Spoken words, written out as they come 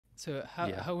So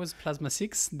Yeah. how was Plasma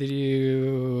 6? Did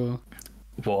you...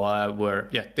 Well,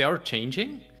 they are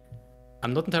changing.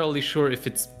 I'm not entirely sure if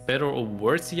it's better or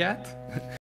worse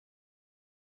yet.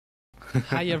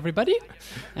 Hi everybody,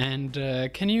 and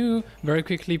can you very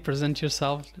quickly present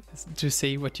yourself to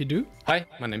say what you do? Hi,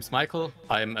 my name's Michael.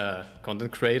 I'm a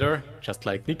content creator, just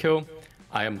like Nico.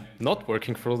 I am not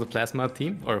working for the Plasma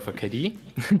team or for KD.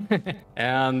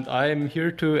 And I'm here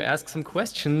to ask some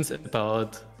questions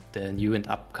about the new and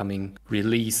upcoming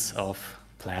release of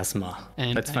Plasma.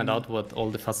 And let's find out what all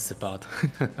the fuss is about.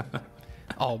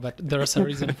 Oh, but there's a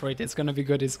reason for it. It's gonna be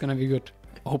good. It's gonna be good.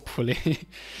 Hopefully.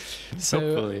 So,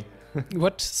 Hopefully.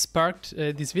 What sparked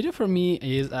this video for me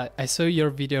is I saw your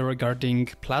video regarding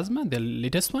Plasma, the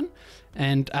latest one,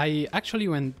 and I actually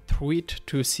went through it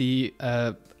to see.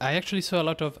 I actually saw a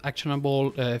lot of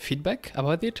actionable feedback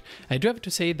about it. I do have to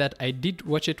say that I did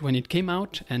watch it when it came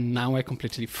out, and now I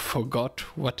completely forgot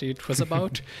what it was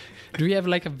about. Do you have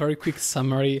like a very quick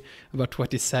summary about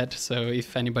what is said, so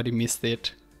if anybody missed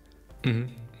it?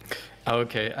 Mm-hmm.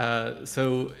 Okay,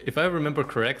 so if I remember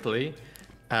correctly,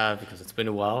 because it's been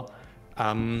a while,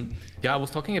 I was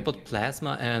talking about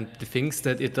Plasma and the things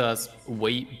that it does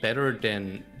way better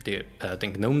than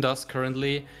GNOME does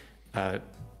currently.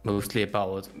 Mostly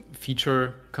about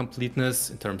feature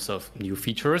completeness in terms of new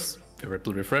features,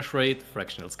 variable refresh rate,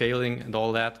 fractional scaling, and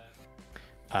all that.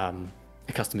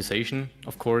 Customization,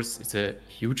 of course, is a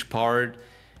huge part.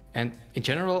 And in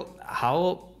general,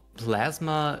 how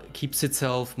Plasma keeps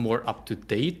itself more up to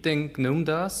date than GNOME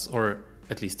does, or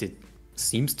at least it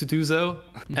seems to do so.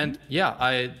 Mm-hmm. And yeah,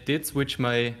 I did switch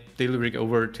my daily rig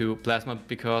over to Plasma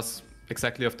because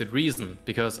exactly of that reason,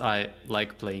 because I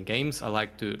like playing games, I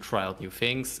like to try out new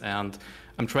things, and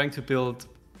I'm trying to build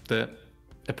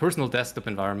a personal desktop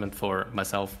environment for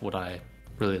myself, what I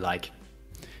really like.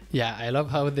 Yeah, I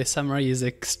love how the summary is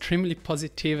extremely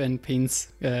positive and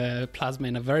paints Plasma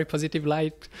in a very positive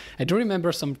light. I do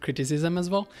remember some criticism as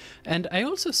well. And I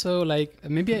also saw, like,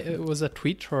 maybe it was a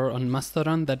tweet or on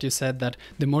Mastodon that you said that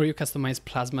the more you customize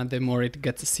Plasma, the more it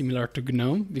gets similar to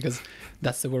GNOME, because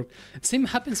that's the work. Same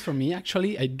happens for me,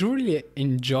 actually. I do really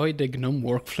enjoy the GNOME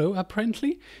workflow,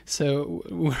 apparently. So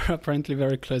we're apparently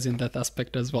very close in that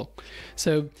aspect as well.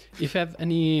 So if you have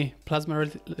any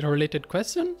Plasma-related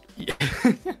question...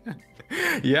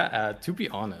 Yeah, to be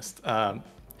honest,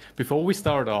 before we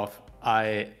start off,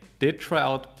 I did try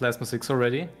out Plasma 6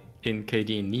 already in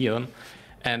KD Neon,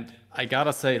 and I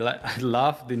gotta say, I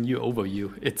love the new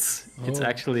overview. It's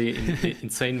actually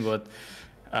insane what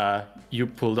you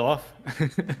pulled off.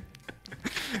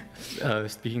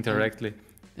 Speaking directly,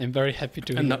 I'm very happy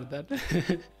to hear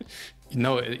that.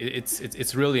 No,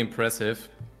 it's really impressive.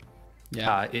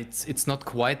 Yeah, it's not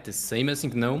quite the same as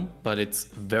in GNOME, but it's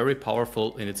very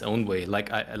powerful in its own way.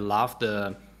 Like I love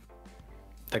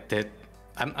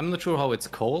I'm not sure how it's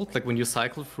called. Like when you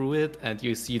cycle through it and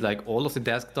you see like all of the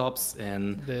desktops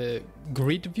and the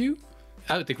grid view.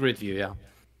 Oh, the grid view, yeah.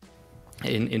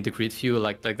 In the grid view,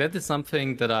 like that is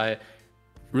something that I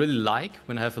really like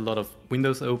when I have a lot of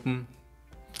windows open,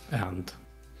 and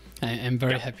I'm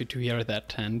very happy to hear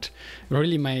that. And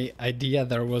really, my idea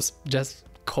there was just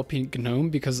copying GNOME,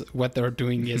 because what they're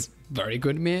doing is very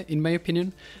good in my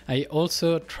opinion. I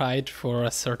also tried for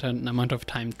a certain amount of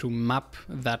time to map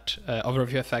that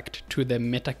overview effect to the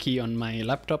meta key on my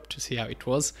laptop to see how it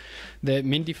was. The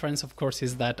main difference, of course,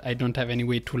 is that I don't have any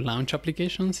way to launch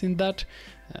applications in that.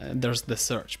 There's the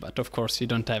search, but of course you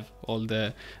don't have all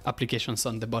the applications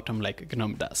on the bottom like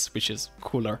GNOME does, which is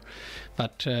cooler.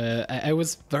 But I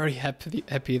was very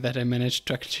happy that I managed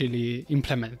to actually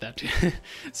implement that.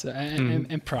 So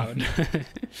I'm proud.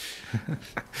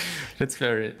 It's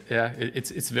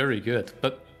it's very good.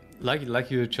 But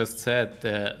like you just said,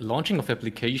 the launching of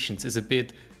applications is a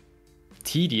bit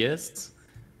tedious.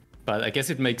 But I guess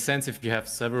it makes sense if you have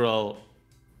several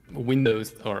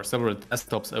windows or several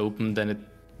desktops open, then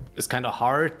it's kind of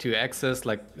hard to access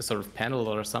like a sort of panel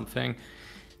or something.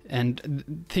 And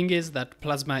the thing is that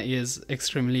Plasma is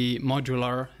extremely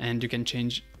modular and you can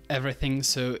change everything.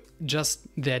 So just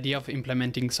the idea of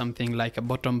implementing something like a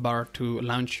bottom bar to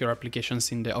launch your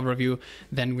applications in the overview,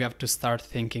 then we have to start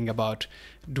thinking about,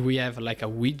 do we have like a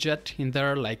widget in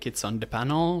there like it's on the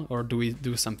panel, or do we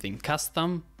do something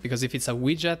custom? Because if it's a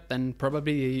widget, then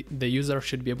probably the user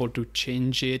should be able to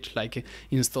change it, like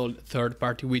install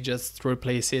third-party widgets to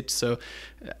replace it. So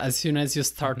as soon as you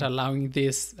start allowing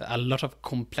this, a lot of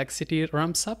complexity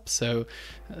ramps up. So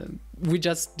we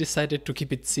just decided to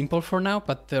keep it simple for now,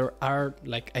 but there are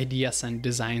like ideas and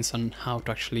designs on how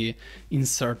to actually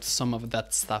insert some of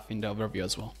that stuff in the overview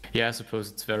as well. Yeah, I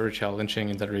suppose it's very challenging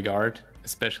in that regard,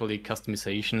 especially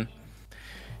customization.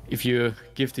 if you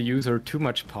give the user too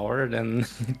much power, then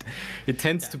it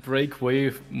tends to break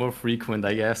way more frequent,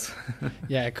 I guess.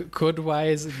 Yeah,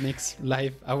 code-wise, it makes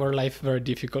our life very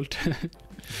difficult.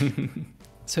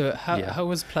 So how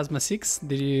was Plasma 6?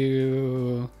 Did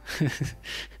you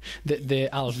the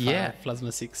alpha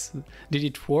Plasma 6? Did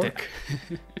it work?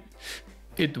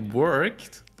 It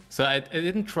worked. So I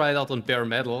didn't try it out on bare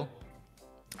metal,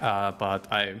 but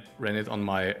I ran it on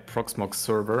my Proxmox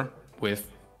server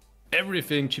with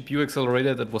everything GPU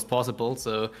accelerated that was possible.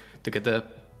 So to get a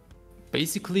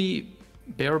basically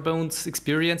bare bones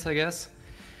experience, I guess.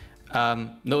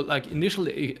 No, like initial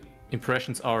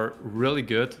impressions are really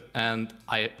good, and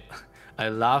I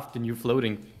love the new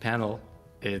floating panel.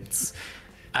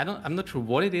 I'm not sure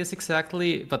what it is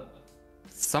exactly, but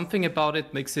something about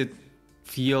it makes it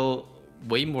feel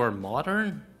way more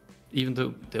modern, even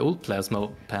though the old Plasma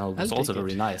panel was also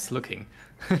very nice looking.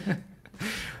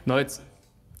 No, it's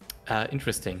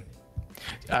interesting.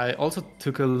 I also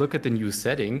took a look at the new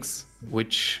settings,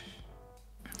 which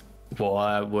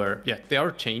were they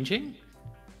are changing.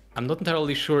 I'm not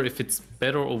entirely sure if it's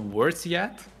better or worse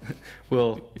yet.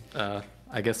 Well,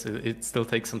 I guess it still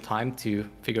takes some time to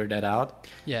figure that out.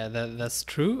 Yeah, that's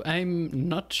true. I'm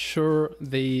not sure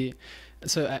we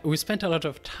spent a lot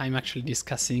of time actually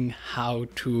discussing how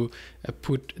to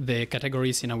put the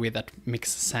categories in a way that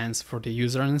makes sense for the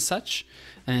user and such.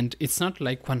 And it's not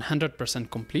like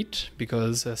 100% complete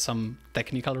because some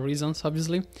technical reasons,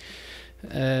 obviously.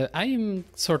 I'm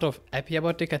sort of happy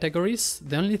about the categories.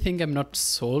 The only thing I'm not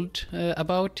sold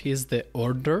about is the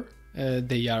order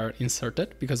they are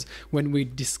inserted, because when we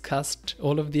discussed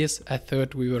all of this, I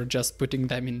thought we were just putting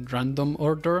them in random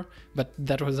order, but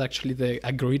that was actually the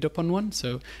agreed upon one,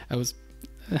 so I was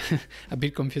a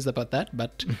bit confused about that.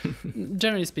 But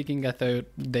generally speaking, I thought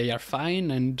they are fine,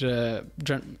 and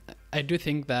I do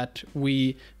think that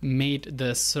we made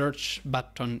the search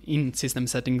button in system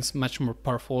settings much more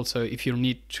powerful, so if you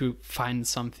need to find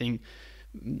something,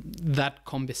 that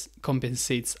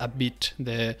compensates a bit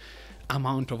the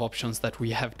amount of options that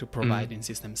we have to provide in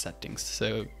system settings.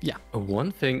 So yeah.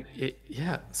 One thing,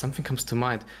 something comes to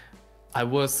mind. I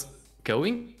was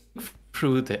going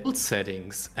through the old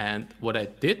settings, and what I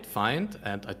did find,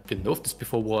 and I didn't know this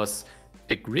before, was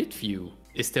a grid view.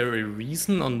 Is there a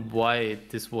reason on why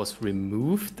this was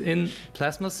removed in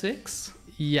Plasma 6?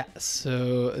 Yeah,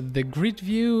 so the grid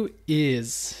view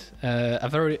is a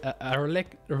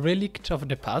relic of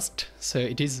the past, so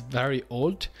it is very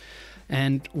old.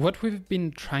 And what we've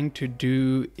been trying to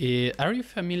do is, are you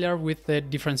familiar with the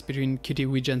difference between Qt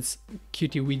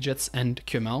widgets and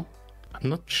QML? I'm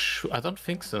not sure. I don't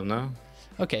think so, no.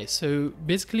 Okay, so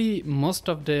basically most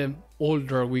of the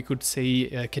older, we could say,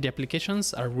 Qt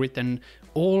applications are written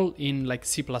all in like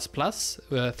C++ through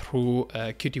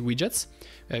Qt widgets.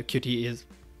 Qt is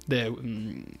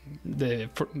the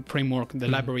framework, the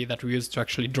library that we use to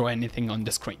actually draw anything on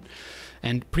the screen.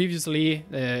 And previously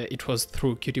it was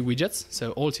through Qt widgets,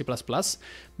 so all C++.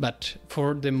 But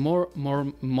for the more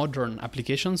modern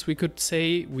applications, we could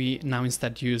say we now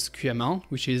instead use QML,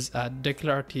 which is a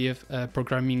declarative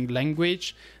programming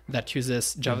language that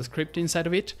uses JavaScript inside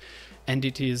of it. And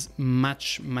it is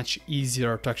much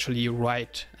easier to actually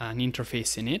write an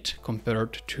interface in it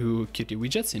compared to Qt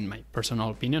widgets, in my personal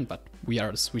opinion, but we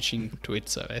are switching to it,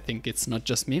 so I think it's not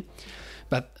just me.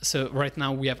 But so right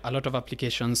now we have a lot of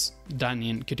applications done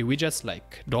in Qt widgets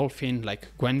like Dolphin, like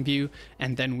Gwenview,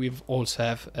 and then we've also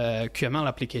have QML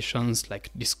applications like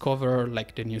Discover,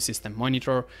 like the new System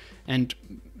Monitor, and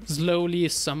slowly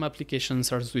some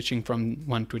applications are switching from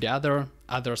one to the other.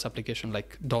 Others applications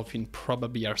like Dolphin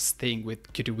probably are staying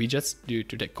with Qt widgets due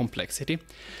to the complexity.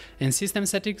 And system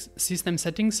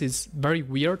settings is very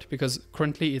weird because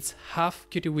currently it's half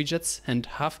Qt widgets and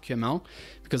half QML,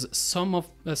 because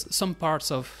some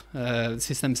parts of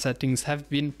system settings have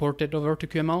been ported over to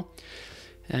QML.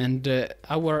 And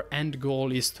our end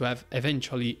goal is to have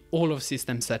eventually all of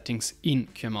system settings in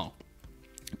QML.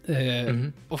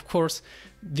 Of course,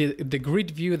 the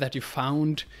grid view that you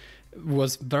found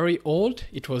was very old.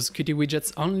 It was Qt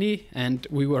widgets only, and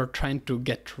we were trying to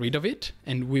get rid of it.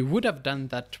 And we would have done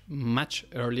that much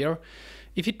earlier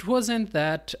if it wasn't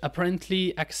that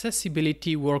apparently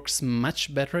accessibility works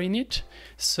much better in it.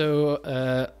 So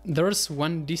there's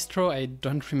one distro, I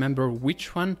don't remember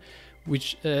which one,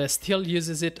 which still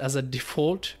uses it as a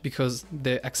default because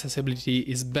the accessibility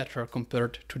is better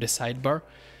compared to the sidebar.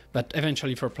 But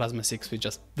eventually for Plasma 6, we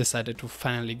just decided to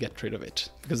finally get rid of it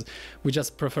because we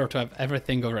just prefer to have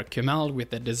everything over QML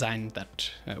with the design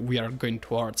that we are going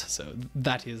towards. So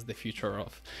that is the future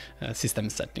of system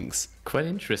settings. Quite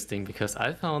interesting, because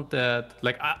I found that,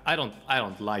 like, I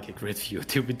don't like a grid view,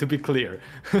 to be clear.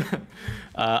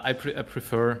 I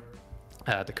prefer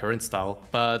the current style,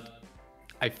 but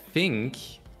I think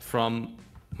from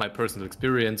my personal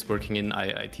experience working in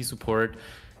IT support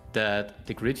that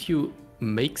the grid view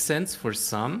makes sense for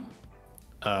some.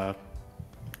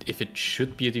 If it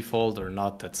should be a default or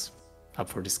not, that's up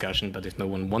for discussion, but if no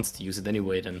one wants to use it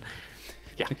anyway, then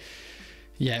yeah,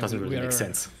 it doesn't really make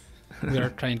sense. We are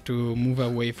trying to move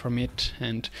away from it,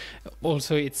 and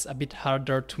also it's a bit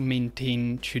harder to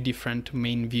maintain two different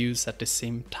main views at the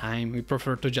same time. We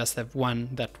prefer to just have one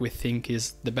that we think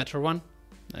is the better one,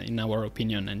 in our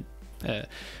opinion, and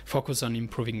focus on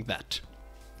improving that.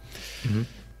 Mm-hmm.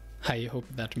 I hope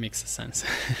that makes sense.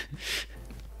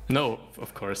 No,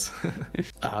 of course.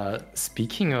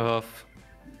 Speaking of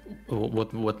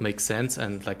what makes sense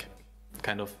and like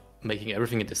kind of making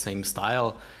everything in the same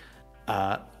style,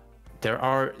 there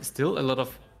are still a lot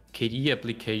of KDE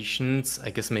applications, I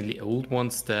guess mainly old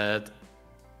ones, that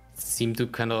seem to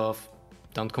kind of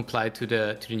don't comply to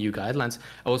the new guidelines.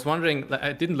 I was wondering, like,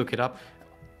 I didn't look it up,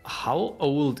 how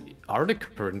old are the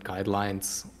current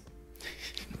guidelines?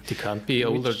 They can't be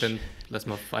older than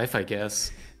Plasma 5, I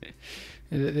guess.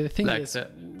 The thing like is,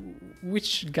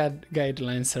 which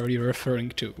guidelines are you referring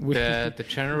to? The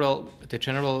general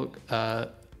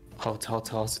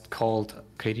how's it called?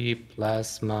 KDE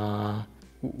Plasma.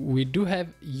 We do have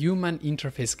human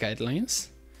interface guidelines.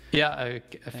 Yeah,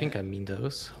 I think I mean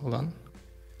those. Hold on.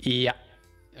 Yeah.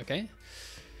 Okay.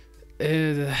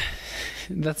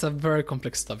 That's a very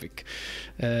complex topic.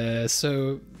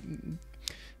 So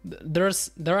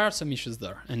there are some issues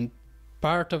there, and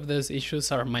part of those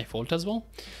issues are my fault as well.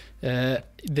 The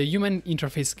human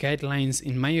interface guidelines,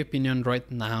 in my opinion, right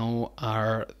now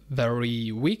are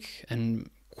very weak and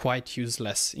quite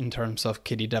useless in terms of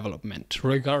KDE development,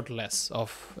 regardless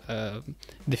of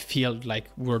the field like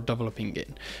we're developing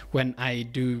in. When I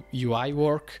do UI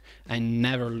work, I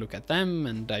never look at them,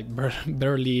 and I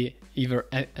barely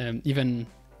even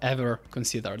ever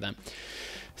consider them.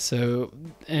 So,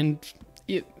 and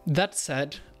that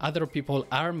said, other people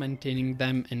are maintaining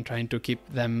them and trying to keep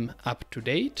them up to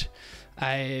date.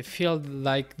 I feel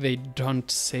like they don't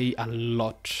say a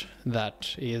lot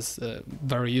that is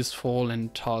very useful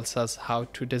and tells us how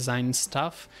to design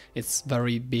stuff. It's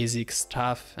very basic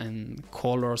stuff and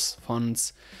colors,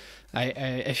 fonts.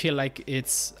 I feel like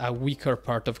it's a weaker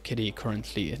part of KDE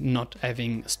currently, not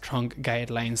having strong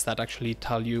guidelines that actually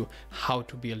tell you how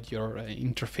to build your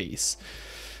interface,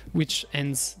 which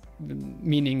ends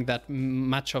meaning that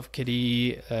much of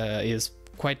KDE is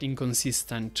quite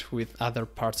inconsistent with other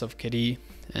parts of KDE,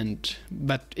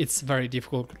 but it's very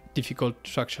difficult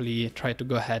to actually try to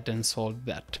go ahead and solve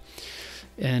that.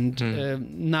 And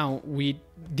now we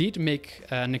did make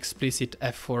an explicit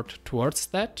effort towards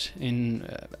that.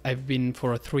 I've been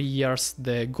for 3 years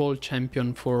the gold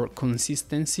champion for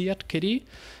consistency at KDE,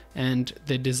 and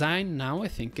the design now I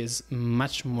think is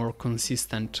much more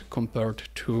consistent compared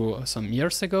to some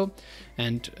years ago.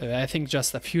 And I think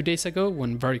just a few days ago,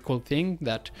 one very cool thing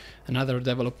that another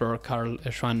developer, Carl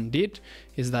Schwan, did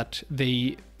is that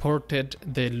they ported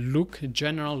the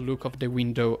general look of the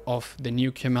window of the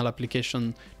new QML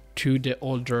application to the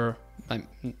older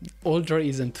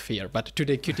isn't fair, but to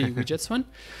the Qt widgets one.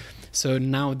 So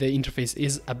now the interface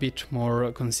is a bit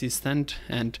more consistent,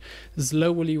 and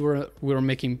slowly we're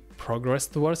making progress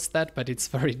towards that, but it's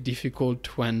very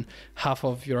difficult when half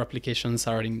of your applications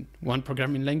are in one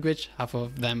programming language, half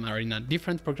of them are in a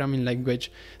different programming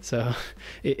language. So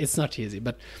it's not easy,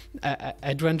 but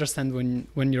I do understand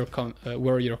when you're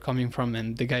where you're coming from,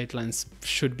 and the guidelines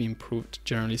should be improved,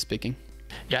 generally speaking.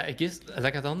 Yeah, I guess,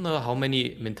 like, I don't know how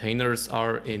many maintainers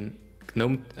are in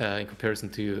GNOME in comparison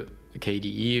to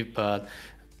KDE, but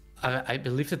I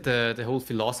believe that the whole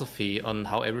philosophy on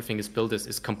how everything is built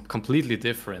is completely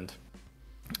different,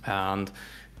 and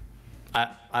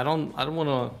I don't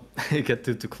want to get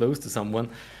too close to someone,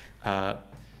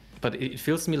 but it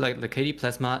feels to me like the KDE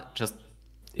Plasma just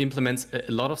implements a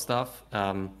lot of stuff,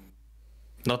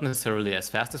 not necessarily as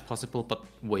fast as possible, but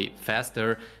way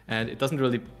faster, and it doesn't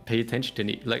really pay attention to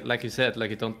any, like you said,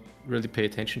 like, it don't really pay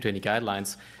attention to any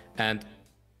guidelines. And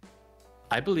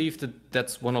I believe that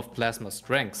that's one of Plasma's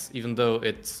strengths, even though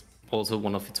it's also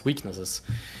one of its weaknesses.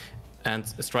 And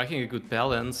striking a good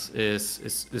balance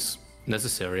is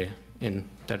necessary in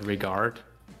that regard.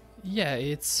 Yeah,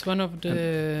 it's one of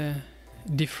the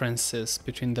differences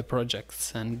between the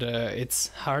projects, and it's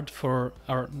hard for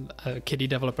our KDE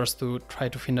developers to try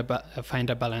to find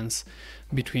a balance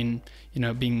between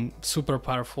being super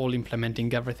powerful,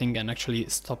 implementing everything, and actually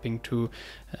stopping to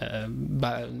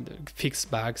fix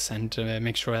bugs and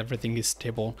make sure everything is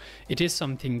stable. It is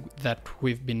something that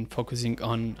we've been focusing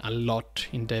on a lot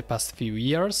in the past few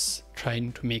years,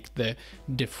 trying to make the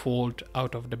default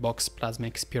out-of-the-box Plasma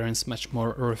experience much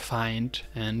more refined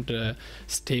and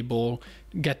stable,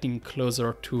 getting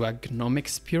closer to a GNOME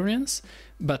experience,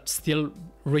 but still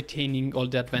retaining all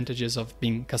the advantages of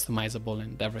being customizable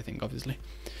and everything, obviously.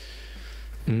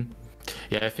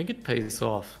 Yeah, I think it pays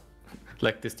off.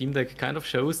 Like the Steam Deck kind of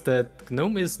shows that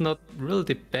GNOME is not really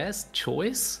the best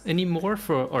choice anymore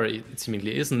or it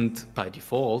seemingly isn't by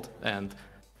default. And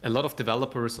a lot of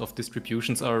developers of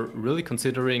distributions are really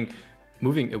considering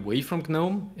moving away from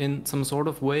GNOME in some sort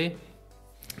of way,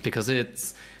 because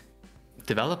it's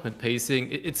development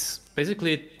pacing. It's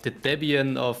basically the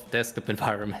Debian of desktop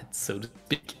environments, so to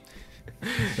speak.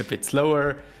 A bit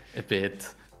slower, a bit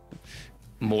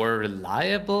more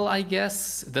reliable, I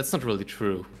guess. That's not really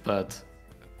true, but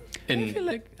I feel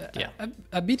like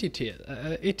a bit it is.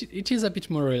 It is a bit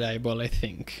more reliable, I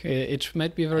think. It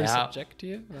might be very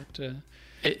subjective, but...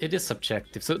 It is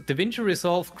subjective. So DaVinci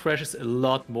Resolve crashes a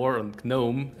lot more on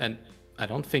GNOME, and I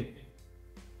don't think...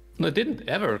 No, it didn't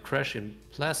ever crash in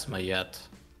Plasma yet.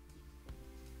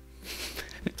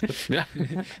 Yeah.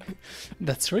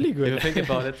 That's really good. If you think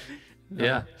about it. No.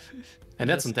 Yeah. And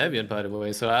that's on Debian, by the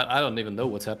way, so I don't even know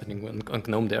what's happening on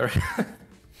GNOME there.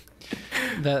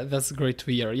 That's great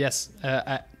to hear. Yes,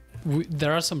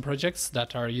 there are some projects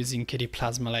that are using KDE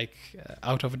Plasma like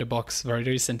out of the box very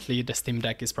recently. The Steam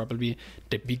Deck is probably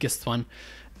the biggest one,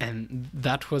 and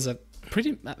that was a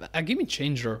game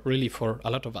changer really for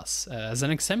a lot of us. As an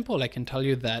example, I can tell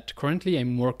you that currently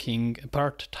I'm working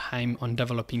part-time on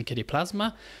developing KDE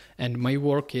Plasma, and my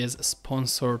work is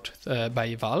sponsored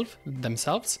by Valve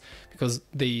themselves, because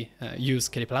they use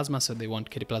KDE Plasma, so they want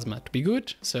KDE Plasma to be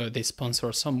good, so they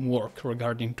sponsor some work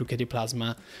regarding to KDE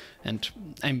Plasma, and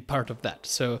I'm part of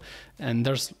that. And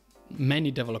there's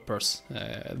many developers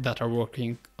that are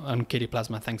working on KDE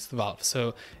Plasma thanks to Valve,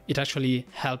 so it actually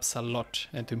helps a lot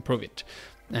to improve it,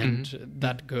 and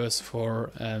that goes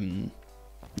for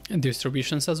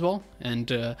distributions as well.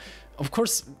 And of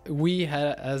course, we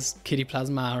as KDE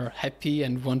Plasma are happy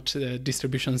and want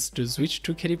distributions to switch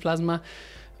to KDE Plasma.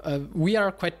 We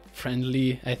are quite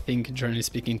friendly, I think, generally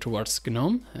speaking, towards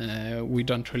GNOME. We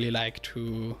don't really like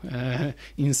to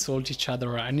insult each other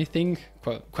or anything.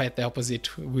 Quite the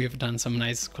opposite. We've done some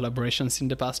nice collaborations in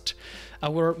the past.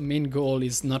 Our main goal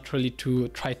is not really to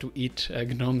try to eat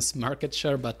GNOME's market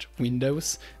share, but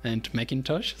Windows and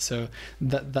Macintosh. So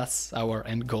that's our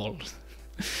end goal.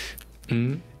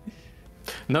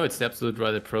 No, it's the absolute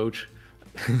right approach.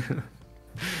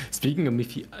 Speaking of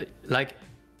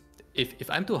if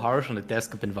I'm too harsh on the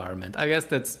desktop environment, I guess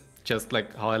that's just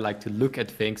like how I like to look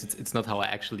at things. It's not how I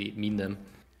actually mean them.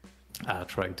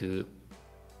 Trying to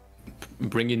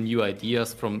bring in new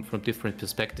ideas from different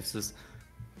perspectives.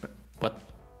 What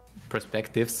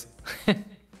perspectives?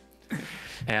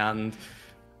 And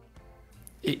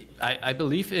I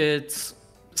believe it's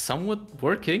somewhat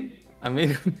working. I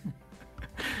mean,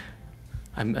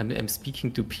 I'm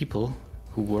speaking to people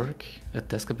who work at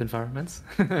desktop environments.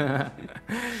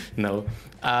 No,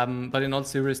 but in all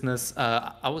seriousness,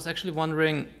 I was actually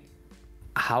wondering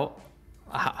how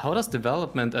does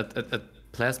development at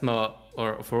Plasma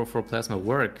or for Plasma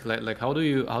work? Like how do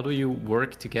you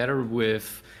work together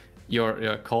with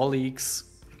your colleagues,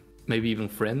 maybe even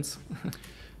friends?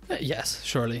 Yes,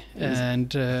 surely.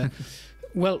 And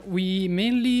well, we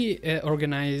mainly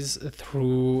organize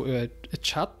through a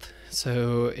chat.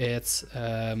 So it's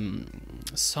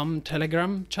some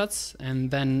Telegram chats,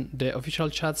 and then the official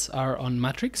chats are on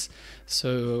Matrix.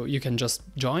 So you can just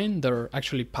join. They're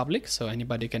actually public, so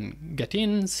anybody can get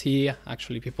in, see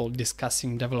actually people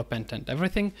discussing development and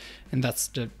everything. And that's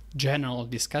the general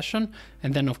discussion.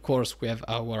 And then of course we have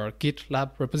our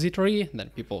GitLab repository, and then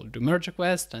people do merge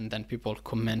requests, and then people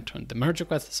comment on the merge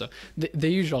request. So the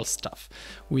usual stuff.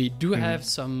 We do have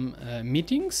some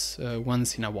meetings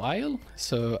once in a while.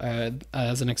 So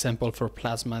as an example, for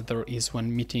Plasma, there is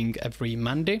one meeting every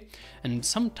Monday, and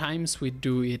sometimes we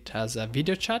do it as a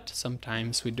video chat,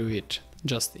 sometimes we do it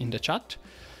just in the chat,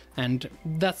 and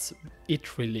that's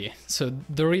it really. So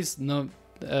there is no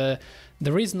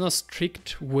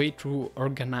strict way to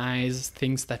organize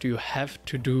things that you have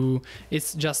to do.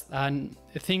 It's just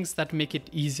things that make it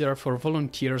easier for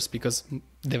volunteers, because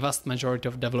the vast majority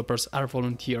of developers are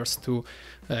volunteers, to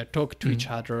talk to each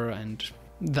other and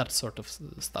that sort of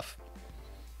stuff.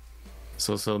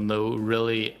 So no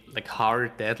really like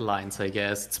hard deadlines, I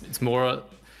guess. It's more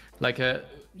like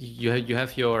you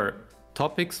have your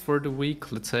topics for the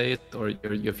week, let's say, or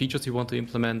your features you want to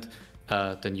implement,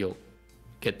 then you'll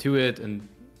get to it, and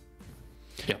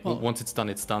yeah, well, once it's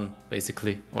done,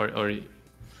 basically. Or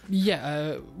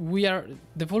yeah, we are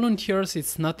the volunteers.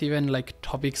 It's not even like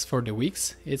topics for the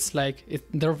weeks. It's like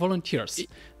they're volunteers.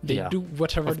 They do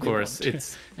whatever they want.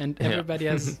 It's and everybody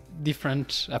has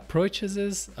different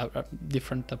approaches,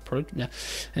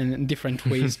 and different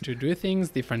ways to do things,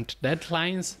 different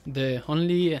deadlines. The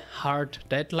only hard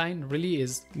deadline really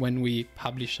is when we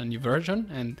publish a new version,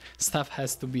 and stuff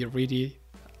has to be ready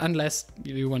unless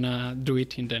you wanna do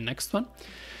it in the next one.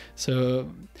 So,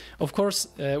 of course,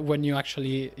 when you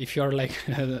actually, if you're like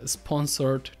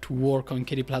sponsored to work on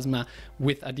KDE Plasma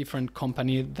with a different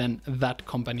company, then that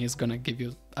company is going to give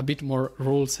you a bit more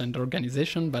rules and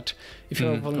organization. But if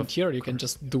you're a volunteer, you can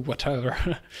just do whatever.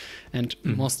 And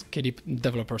most KDE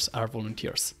developers are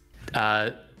volunteers.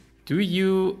 Do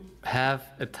you have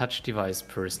a touch device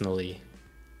personally?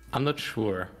 I'm not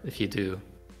sure if you do.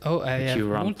 Oh, I have you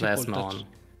run multiple Plasma touch. on.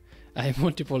 I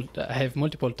have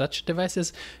multiple touch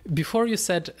devices. Before you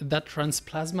said that runs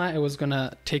Plasma, I was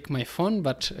gonna take my phone,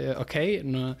 but okay,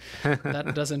 no,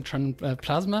 that doesn't run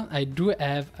Plasma. I do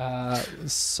have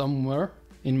somewhere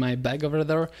in my bag over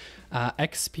there,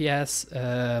 XPS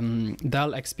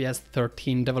Dell XPS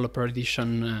 13 Developer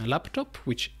Edition laptop,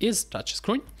 which is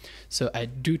touchscreen. So I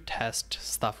do test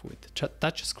stuff with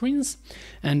touch screens,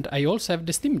 and I also have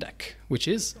the Steam Deck, which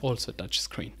is also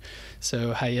touchscreen.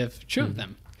 So I have two of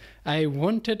them. I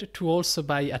wanted to also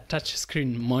buy a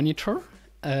touchscreen monitor,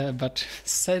 but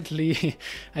sadly,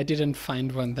 I didn't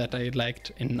find one that I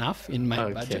liked enough in my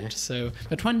budget. So,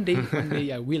 but one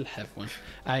day I will have one.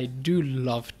 I do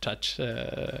love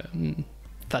touchscreen,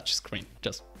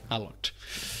 just a lot.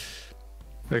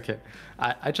 Okay,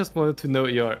 I just wanted to know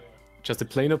your just a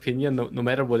plain opinion, no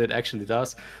matter what it actually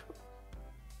does.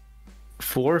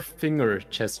 4-finger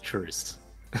gestures.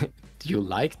 Do you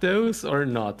like those or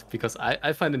not? Because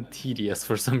I find them tedious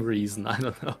for some reason. I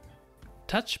don't know.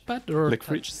 Touchpad or like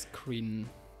touch screen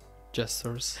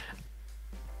gestures?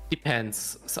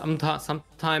 Depends.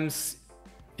 Sometimes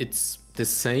it's the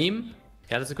same.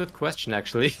 Yeah, that's a good question,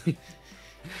 actually.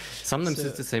 Sometimes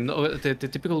it's the same. No, the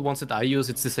typical ones that I use,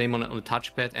 it's the same on the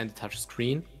touchpad and the touch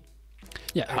screen.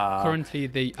 Yeah, currently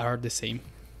they are the same.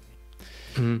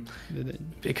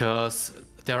 Because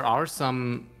there are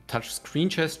some touch screen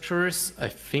gestures, I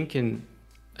think in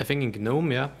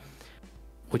GNOME, yeah,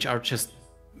 which are just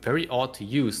very odd to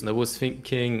use. And I was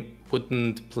thinking,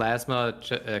 couldn't Plasma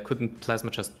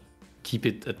just keep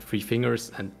it at 3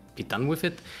 fingers and be done with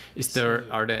it?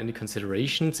 Are there any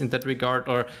considerations in that regard?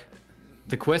 Or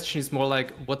the question is more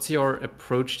like, what's your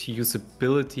approach to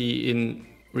usability in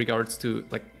regards to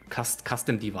like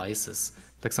custom devices,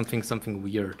 like something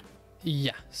weird?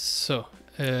 Yeah. So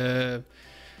the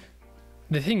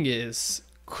thing is,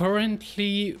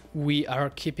 currently we are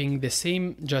keeping the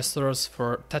same gestures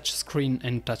for touchscreen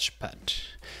and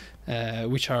touchpad,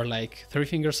 which are like 3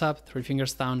 fingers up, 3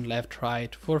 fingers down, left,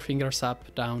 right, 4 fingers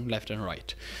up, down, left, and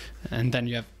right. And then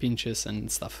you have pinches and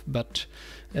stuff. But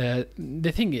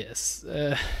the thing is,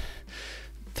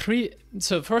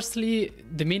 so firstly,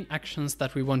 the main actions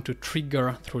that we want to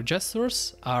trigger through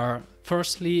gestures are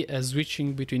firstly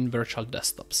switching between virtual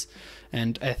desktops.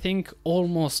 And I think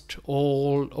almost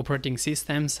all operating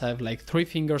systems have like 3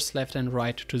 fingers left and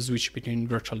right to switch between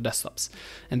virtual desktops.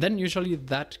 And then usually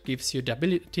that gives you the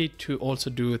ability to also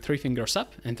do 3 fingers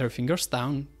up and 3 fingers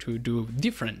down to do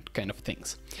different kind of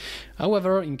things.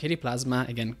 However, in KDE Plasma,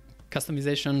 again,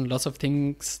 customization, lots of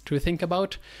things to think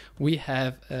about. We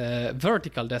have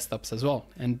vertical desktops as well,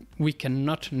 and we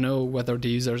cannot know whether the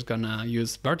user is gonna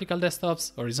use vertical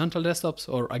desktops, horizontal desktops,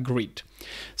 or a grid.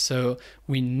 So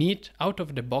we need out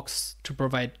of the box to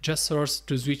provide gestures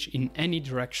to switch in any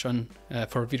direction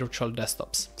for virtual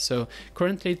desktops. So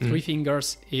currently 3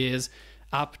 fingers is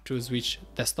up to switch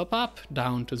desktop up,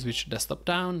 down to switch desktop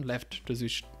down, left to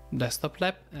switch desktop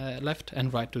left,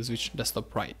 and right to switch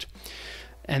desktop right.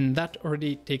 And that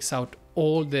already takes out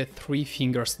all the 3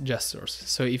 fingers gestures.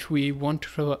 So if we want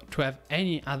to have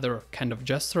any other kind of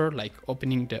gesture, like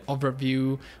opening the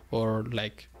overview or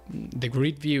like the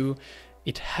grid view,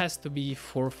 it has to be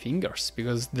 4 fingers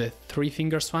because the 3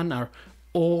 fingers one are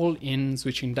all in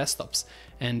switching desktops.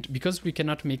 And because we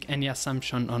cannot make any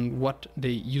assumption on what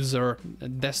the user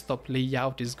desktop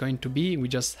layout is going to be, we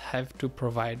just have to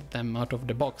provide them out of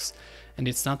the box. and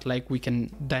it's not like we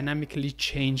can dynamically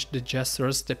change the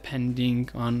gestures depending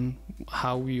on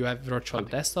how you have virtual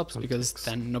desktops, because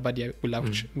then nobody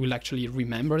will actually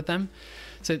remember them.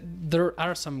 So there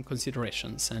are some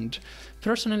considerations, and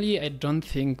personally I don't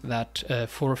think that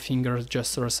 4-finger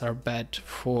gestures are bad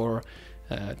for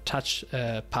touch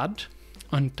pad.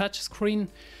 On touch screen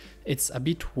it's a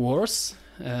bit worse,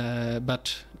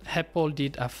 but Apple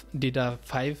did a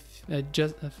 5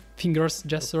 fingers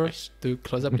gestures to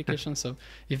close applications, so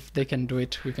if they can do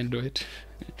it, we can do it.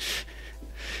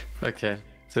 Okay,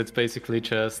 so it's basically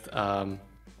just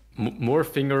more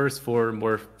fingers for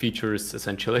more features,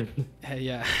 essentially.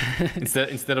 Yeah.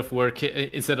 instead of work,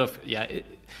 it's a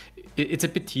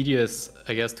bit tedious,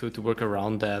 I guess, to work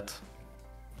around that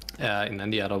in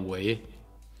any other way.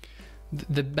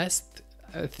 The best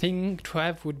thing to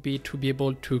have would be to be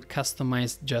able to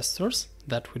customize gestures.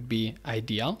 That would be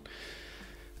ideal.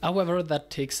 However, that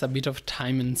takes a bit of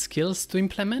time and skills to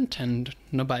implement, and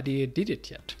nobody did it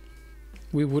yet.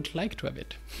 We would like to have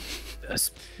it.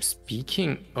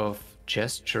 Speaking of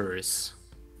gestures,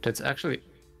 that's actually...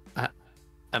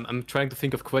 I'm trying to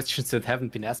think of questions that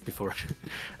haven't been asked before.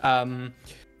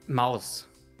 Mouse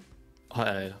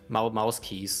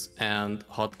keys and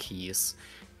hotkeys.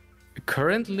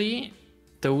 Currently,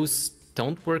 those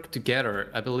don't work together.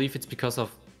 I believe it's because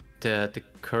of the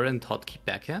current hotkey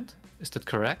backend. Is that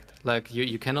correct? Like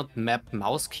you cannot map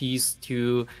mouse keys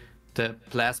to the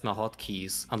Plasma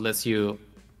hotkeys unless you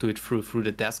do it through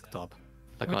the desktop.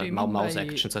 Like mouse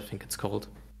actions, I think it's called.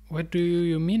 What do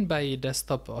you mean by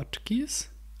desktop hotkeys?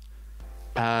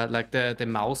 Like the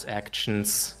mouse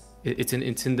actions. It's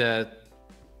in the,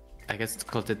 I guess it's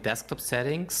called the desktop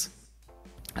settings.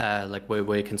 Like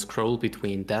where you can scroll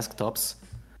between desktops,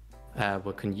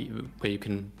 where you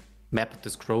can map the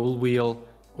scroll wheel,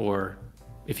 or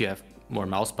if you have more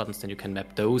mouse buttons, then you can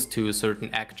map those to certain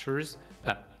actions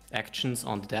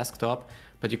on the desktop,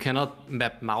 but you cannot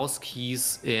map mouse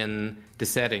keys in the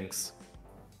settings,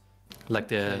 like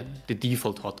the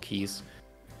default hotkeys.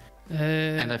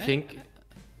 And I think...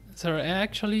 Sorry, I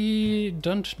actually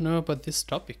don't know about this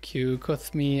topic. You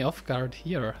caught me off guard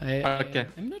here.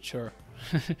 I'm not sure.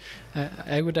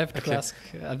 I would have to ask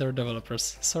other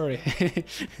developers. Sorry.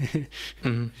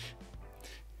 Mm-hmm.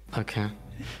 Okay.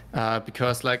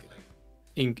 Because like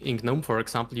in GNOME, for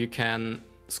example, you can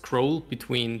scroll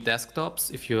between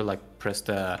desktops if you like press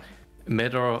the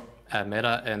meta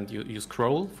and you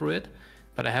scroll through it.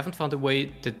 But I haven't found a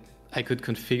way that I could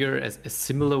configure a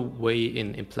similar way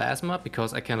in Plasma,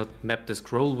 because I cannot map the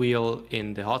scroll wheel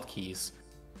in the hotkeys.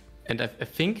 And I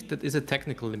think that is a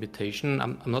technical limitation.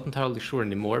 I'm not entirely sure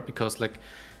anymore, because like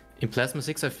in Plasma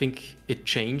 6, I think it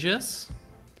changes.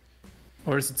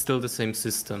 Or is it still the same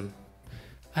system?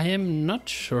 I am not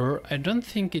sure. I don't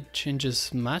think it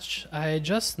changes much. I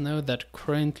just know that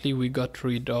currently we got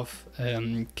rid of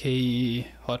K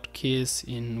hotkeys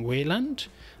in Wayland,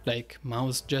 like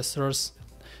mouse gestures.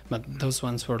 But those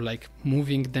ones were like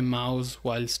moving the mouse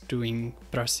whilst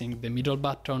pressing the middle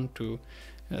button to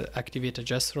activate a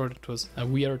gesture. It was a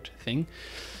weird thing.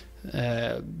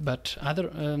 But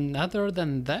other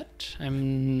than that,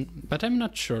 I'm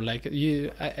not sure. Like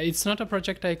it's not a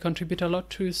project I contribute a lot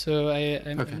to, so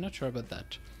I'm not sure about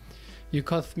that. You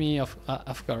caught me off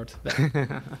guard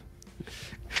there.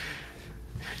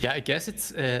 Yeah, I guess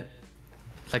it's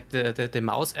like the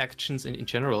mouse actions in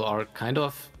general are kind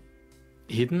of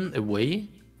hidden away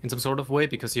in some sort of way,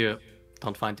 because you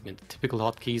don't find them in the typical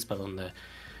hotkeys, but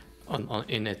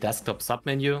in a desktop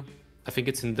submenu. I think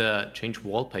it's in the change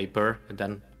wallpaper and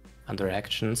then under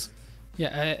actions.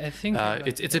 Yeah, I think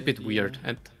it's a bit weird,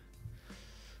 and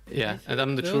and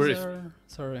I'm not sure if...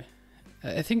 Sorry,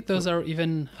 I think those are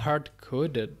even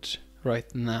hard-coded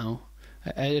right now.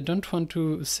 I don't want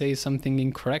to say something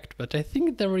incorrect, but I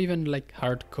think they're even like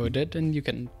hard-coded, and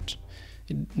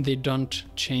they don't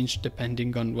change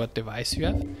depending on what device you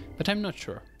have, but I'm not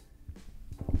sure.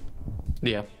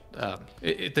 Yeah,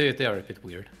 they are a bit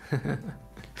weird.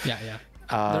 Yeah.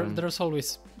 There's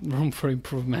always room for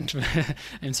improvement.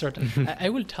 I'm certain. I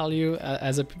will tell you,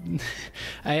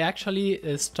 I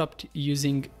actually stopped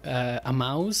using a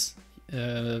mouse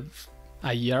a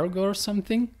year ago or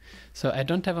something. So I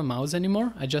don't have a mouse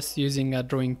anymore. I'm just using a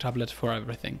drawing tablet for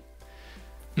everything.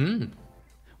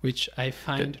 Which I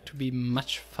find to be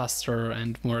much faster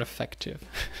and more effective.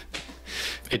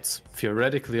 It's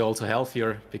theoretically also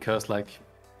healthier, because like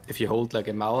if you hold like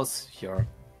a mouse, your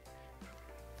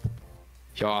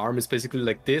arm is basically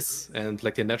like this, and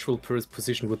like the natural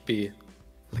position would be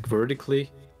like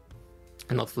vertically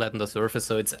and not flat on the surface,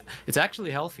 so it's actually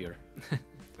healthier.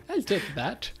 I'll take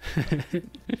that.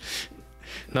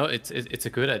 No, it's a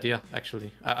good idea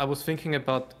actually. I was thinking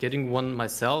about getting one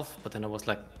myself, but then I was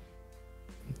like,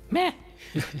 meh,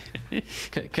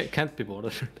 can't be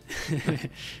bothered.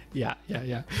 Yeah.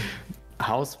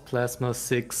 How's Plasma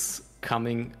 6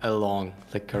 coming along?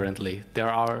 Like currently, there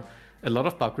are a lot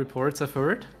of bug reports I've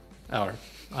heard, or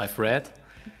I've read.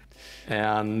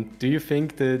 And do you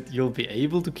think that you'll be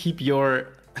able to keep your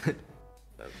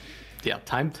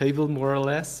timetable more or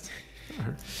less?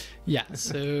 Yeah,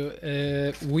 so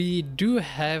we do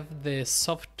have the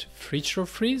soft feature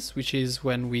freeze, which is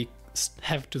when we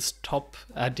have to stop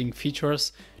adding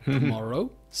features tomorrow.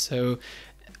 So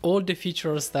all the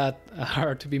features that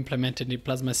are to be implemented in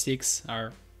Plasma 6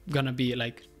 are gonna be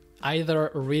like either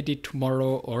ready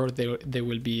tomorrow or they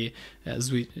will be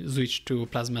switched to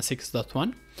Plasma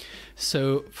 6.1.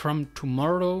 So from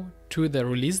tomorrow to the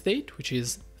release date, which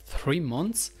is 3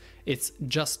 months, it's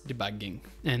just debugging.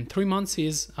 And 3 months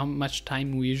is how much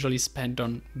time we usually spend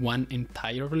on one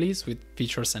entire release with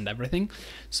features and everything.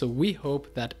 So we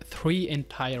hope that 3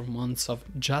 entire months of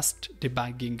just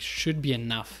debugging should be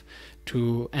enough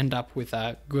to end up with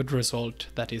a good result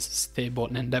that is stable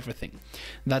and everything.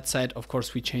 That said, of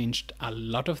course, we changed a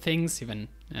lot of things, even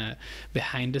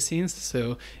behind the scenes.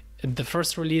 So the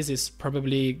first release is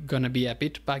probably gonna be a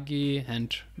bit buggy,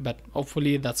 but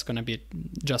hopefully that's gonna be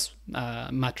just a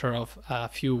matter of a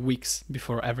few weeks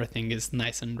before everything is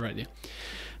nice and ready.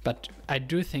 But I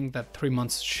do think that 3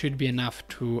 months should be enough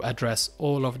to address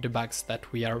all of the bugs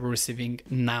that we are receiving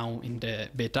now in the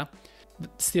beta.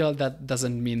 But still, that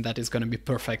doesn't mean that it's gonna be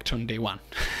perfect on day one.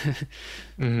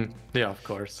 Yeah, of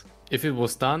course. If it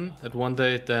was done at one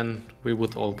day, then we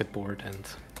would all get bored and...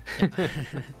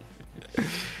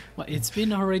 Well, it's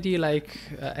been already like,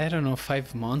 I don't know,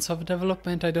 5 months of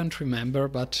development. I don't remember,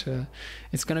 but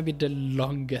it's going to be the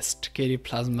longest KDE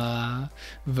Plasma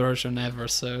version ever.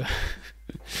 So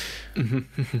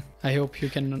I hope you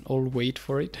can all wait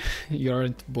for it. You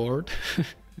aren't bored.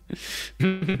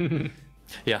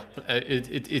 Yeah,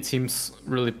 it seems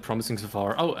really promising so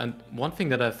far. Oh, and one thing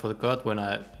that I forgot when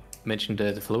I mentioned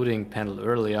the floating panel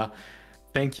earlier.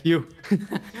 Thank you.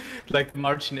 Like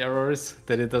margin errors,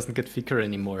 that it doesn't get thicker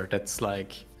anymore. That's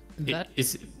like,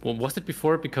 was it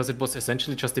before because it was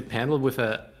essentially just a panel with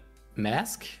a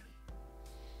mask?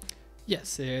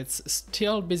 Yes, it's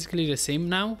still basically the same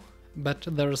now, but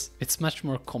it's much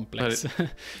more complex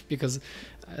because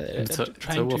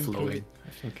trying to improve it. I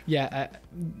think. Yeah,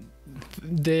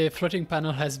 the floating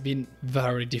panel has been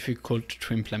very difficult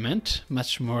to implement,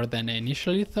 much more than I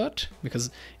initially thought, because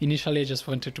initially I just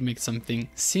wanted to make something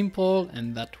simple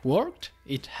and that worked.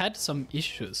 It had some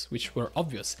issues which were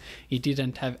obvious. It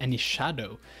didn't have any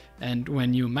shadow, and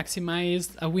when you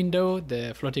maximized a window,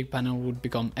 the floating panel would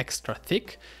become extra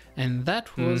thick, and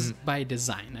that was by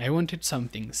design. I wanted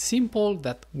something simple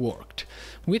that worked.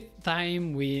 With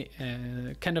time, we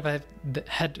kind of had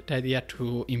the idea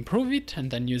to improve it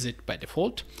and then use it by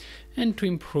default. And to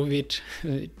improve it,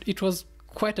 it was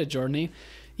quite a journey.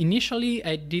 Initially,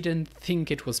 I didn't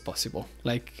think it was possible.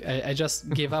 Like, I just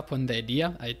gave up on the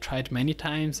idea. I tried many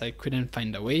times, I couldn't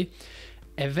find a way.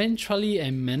 Eventually,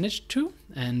 I managed to,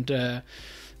 and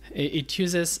it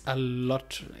uses a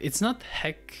lot. It's not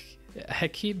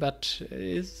hacky, but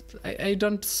I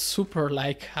don't super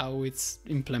like how it's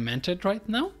implemented right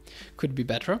now. Could be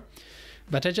better,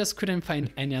 but I just couldn't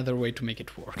find any other way to make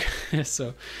it work.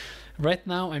 So right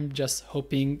now I'm just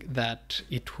hoping that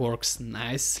it works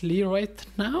nicely right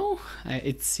now.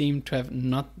 It seemed to have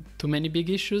not too many big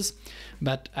issues,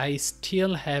 but I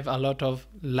still have a lot of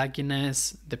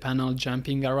lagginess, the panel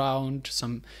jumping around,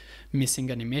 some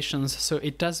missing animations. So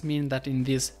it does mean that in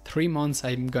these 3 months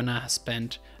I'm gonna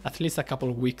spend at least a couple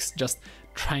of weeks just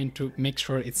trying to make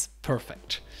sure it's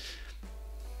perfect.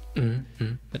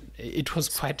 But it was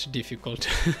quite difficult.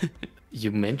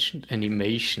 You mentioned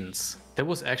animations. That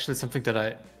was actually something that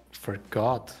I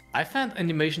forgot. I found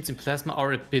animations in Plasma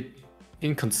are a bit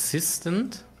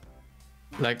inconsistent.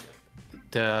 Like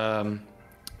I'm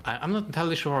not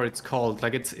entirely sure how it's called.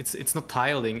 Like it's not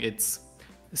tiling, it's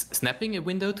snapping a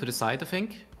window to the side, I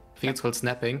think it's called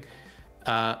snapping.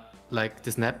 Like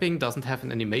the snapping doesn't have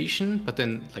an animation, but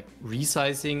then like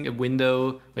resizing a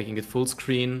window, making it full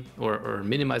screen or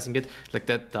minimizing it, like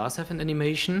that does have an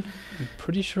animation. I'm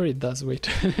pretty sure it does, wait.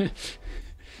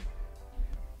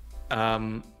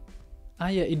 Yeah,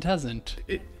 it doesn't.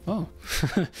 Oh.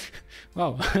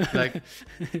 Wow.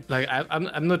 like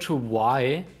I'm not sure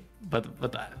why, but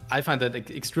I find that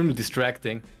extremely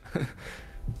distracting.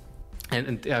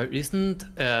 And there isn't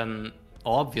an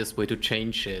obvious way to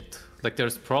change it. Like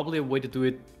there's probably a way to do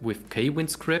it with Kwin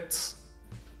scripts,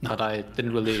 but I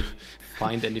didn't really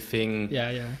find anything.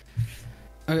 Yeah.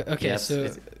 Okay, Yes,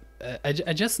 so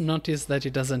I just noticed that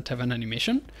it doesn't have an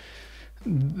animation.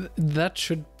 That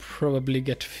should probably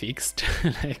get fixed.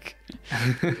 Like,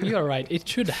 you're right, it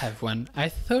should have one. I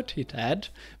thought it had.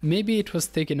 Maybe it was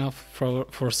taken off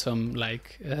for some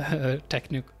like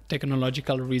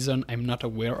technological reason I'm not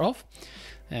aware of.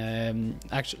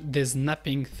 Actually, the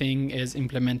snapping thing is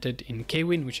implemented in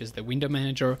Kwin, which is the window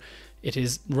manager. It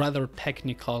is rather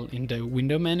technical in the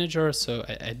window manager, so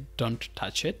I don't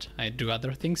touch it. I do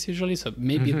other things usually, so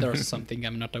maybe there's something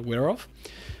I'm not aware of.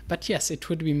 But yes, it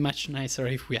would be much nicer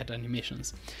if we had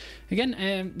animations. Again,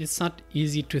 it's not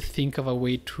easy to think of a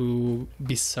way to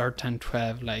be certain to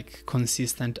have like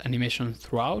consistent animation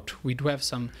throughout. We do have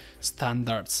some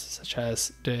standards, such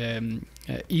as the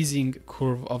easing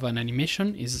curve of an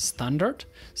animation is standard.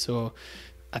 So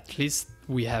at least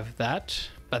we have that.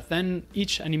 But then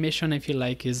each animation I feel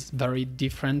like is very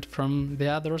different from the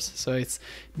others. So it's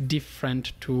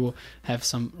different to have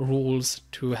some rules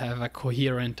to have a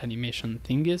coherent animation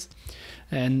thingies.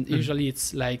 And usually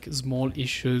it's like small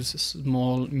issues,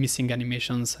 small missing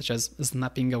animations, such as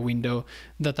snapping a window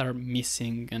that are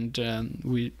missing, and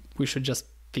we should just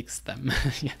fix them.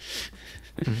 Yeah.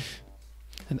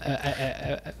 And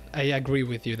I agree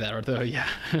with you there, though. Yeah.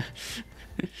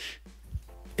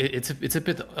 It's a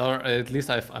bit, or at least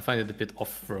I find it a bit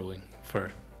off-throwing.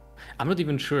 I'm not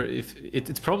even sure if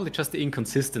it's probably just the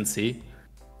inconsistency,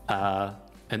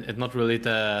 and not really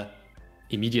the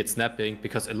immediate snapping,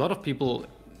 because a lot of people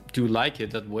do like it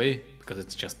that way because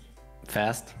it's just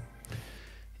fast.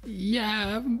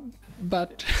 Yeah,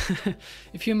 but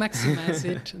if you maximize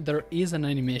it, there is an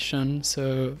animation,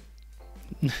 so.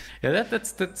 Yeah,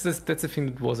 that's a thing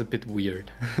that was a bit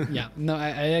weird. Yeah, no,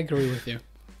 I agree with you.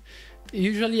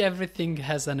 Usually everything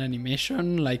has an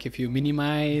animation, like if you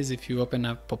minimize, if you open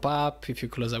a pop-up, if you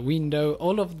close a window,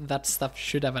 all of that stuff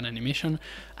should have an animation.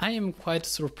 I am quite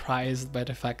surprised by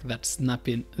the fact that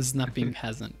snapping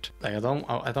hasn't. Like I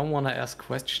don't want to ask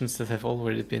questions that have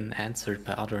already been answered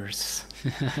by others.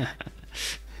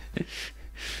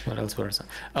 What else was there?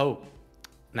 Oh,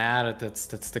 nah, that's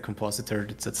the compositor.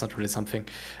 That's not really something.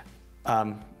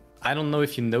 I don't know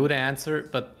if you know the answer,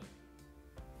 but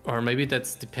or maybe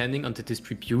that's depending on the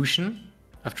distribution.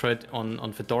 I've tried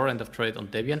on Fedora and I've tried on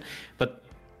Debian, but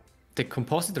the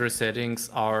compositor settings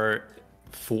are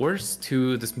forced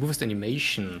to the smoothest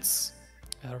animations.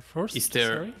 Are forced? Is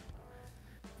there?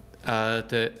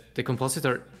 Sorry? The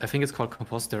compositor, I think it's called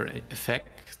compositor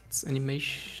effects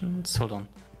animations. Hold on.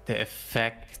 The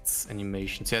effects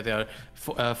animations. Yeah, they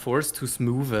are forced to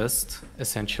smoothest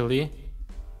essentially.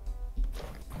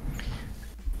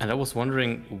 And I was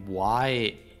wondering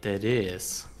why that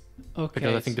is. Okay,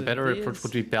 because I think so the better approach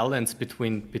would be balance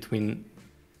between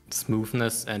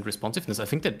smoothness and responsiveness. I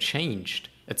think that changed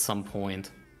at some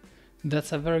point.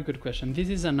 That's a very good question. This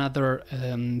is another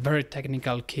very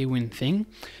technical Kwin thing.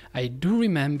 I do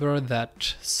remember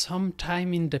that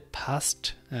sometime in the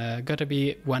past, gotta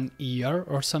be 1 year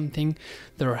or something,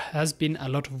 there has been a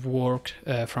lot of work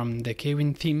from the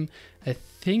Kwin team. I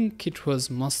think it was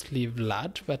mostly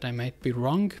Vlad, but I might be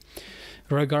wrong,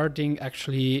 regarding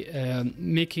actually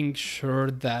making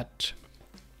sure that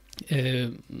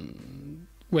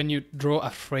when you draw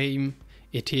a frame,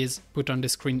 it is put on the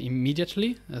screen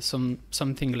immediately,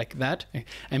 something like that.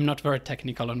 I'm not very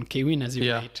technical on Kwin, as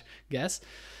you might guess.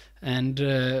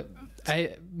 And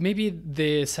maybe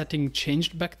the setting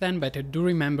changed back then, but I do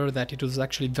remember that it was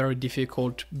actually very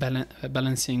difficult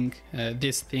balancing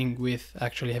this thing with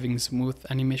actually having smooth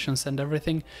animations and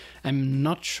everything. I'm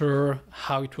not sure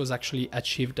how it was actually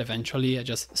achieved eventually. I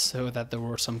just saw that there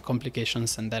were some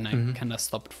complications, and then I kind of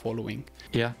stopped following.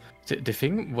 Yeah, the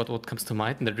thing, what comes to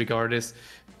mind in that regard is,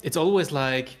 it's always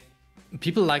like,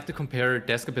 people like to compare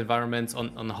desktop environments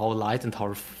on how light and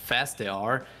how fast they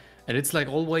are. And it's like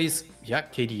always, yeah,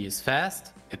 KDE is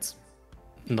fast. It's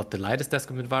not the lightest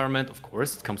desktop environment, of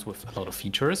course. It comes with a lot of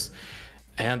features.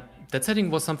 And that setting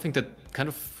was something that kind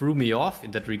of threw me off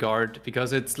in that regard,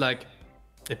 because it's like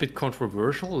a bit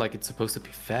controversial. Like, it's supposed to be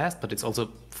fast, but it's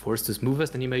also forced to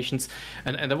smoothest animations.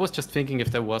 And I was just thinking if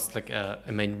there was like a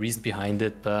main reason behind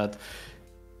it. But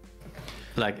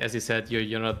like, as you said,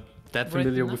 you're not that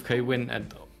familiar with Kwin,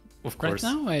 and of course.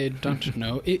 Right now, I don't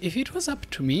know. If it was up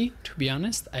to me, to be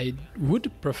honest, I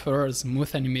would prefer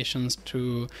smooth animations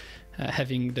to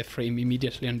having the frame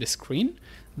immediately on the screen.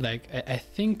 Like, I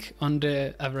think on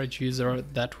the average user,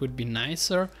 that would be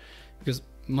nicer, because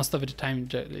most of the time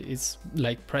it's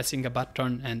like pressing a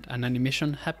button and an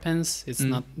animation happens. It's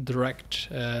not direct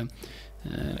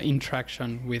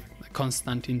interaction with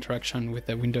constant interaction with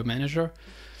the window manager.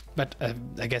 But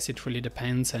I guess it really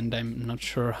depends, and I'm not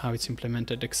sure how it's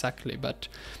implemented exactly. But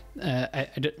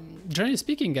generally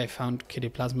speaking, I found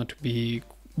KDE Plasma to be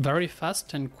very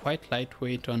fast and quite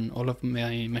lightweight on all of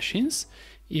my machines.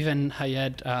 Even I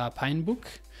had a Pinebook,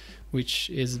 which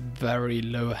is very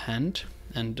low hand,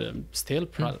 and still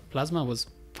Plasma was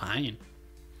fine.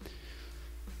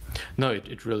 No,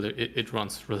 it really it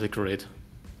runs really great.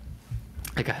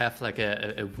 Like I have like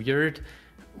a weird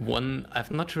one. I'm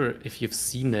not sure if you've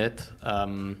seen it.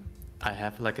 I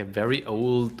have like a very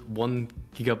old 1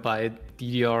 gigabyte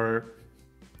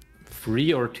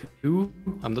DDR3 or 2.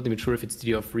 I'm not even sure if it's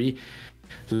DDR3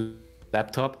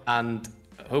 laptop, and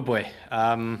oh boy,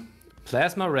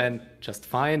 Plasma ran just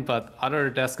fine, but other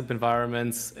desktop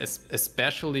environments,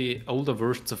 especially older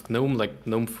versions of GNOME, like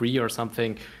GNOME 3 or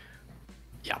something,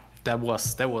 yeah, that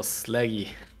was slaggy.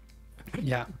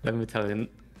 Yeah. Let me tell you.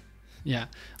 Yeah.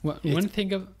 One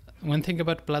thing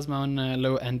about Plasma on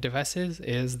low-end devices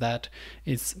is that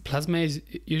Plasma is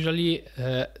usually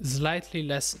slightly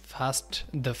less fast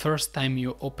the first time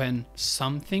you open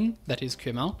something that is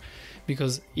QML,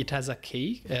 because it has a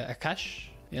cache.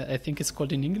 Yeah, I think it's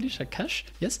called in English a cache.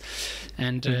 Yes,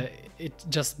 and it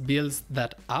just builds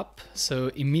that up. So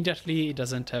immediately it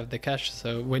doesn't have the cache.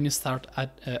 So when you start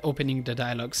opening the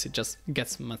dialogues, it just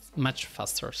gets much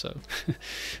faster. So.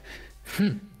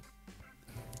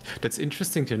 That's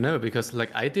interesting to know, because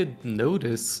like I didn't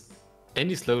notice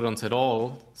any slowdowns at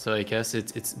all. So I guess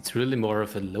it's really more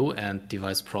of a low-end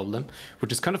device problem,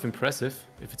 which is kind of impressive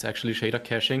if it's actually shader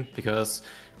caching, because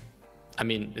I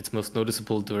mean it's most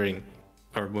noticeable during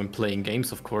or when playing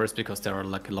games, of course, because there are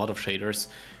like a lot of shaders.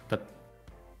 But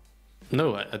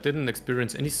no, I didn't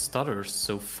experience any stutters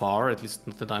so far, at least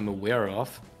not that I'm aware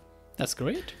of. That's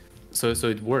great. So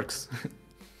it works.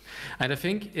 And I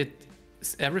think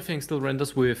everything still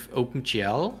renders with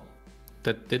OpenGL.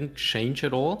 That didn't change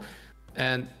at all.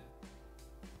 And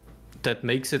that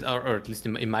makes it, or at least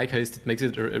in my case, it makes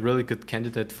it a really good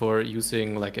candidate for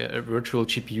using like a virtual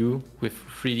GPU with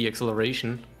 3D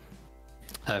acceleration.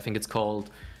 I think it's called,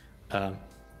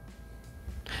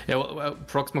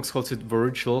 Proxmox calls it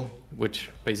Virtual,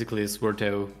 which basically is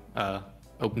Virtual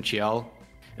OpenGL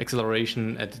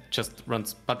acceleration, and it just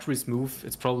runs buttery smooth.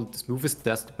 It's probably the smoothest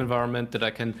desktop environment that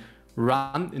I can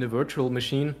run in a virtual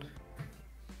machine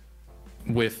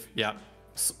with,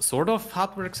 sort of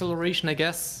hardware acceleration, I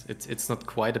guess. It's not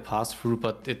quite a pass-through,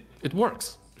 but it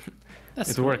works.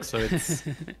 It works, so it's...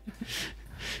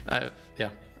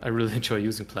 I really enjoy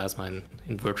using Plasma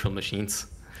in virtual machines.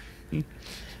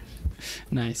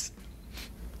 Nice.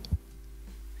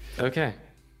 Okay.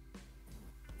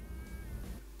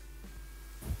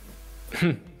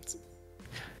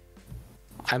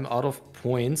 I'm out of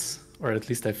points, or at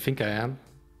least I think I am.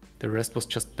 The rest was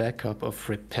just backup of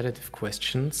repetitive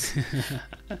questions.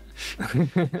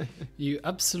 You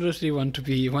absolutely want to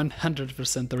be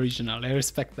 100% original. I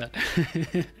respect that.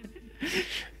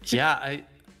 Yeah,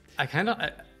 I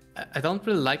don't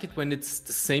really like it when it's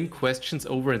the same questions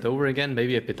over and over again,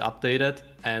 maybe a bit updated.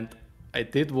 And I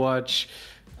did watch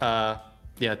the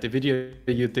video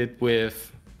you did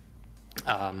with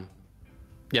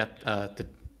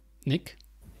Nick?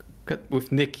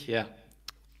 With Nick, yeah.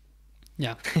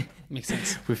 Yeah, makes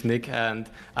sense. With Nick, and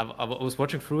I was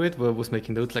watching through it, where I was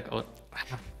making notes like, oh,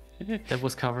 that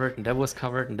was covered, and that was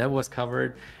covered, and that was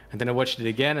covered. And then I watched it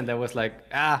again, and I was like,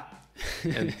 and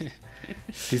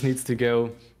this needs to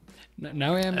go.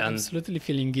 Now I am absolutely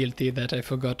feeling guilty that I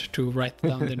forgot to write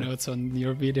down the notes on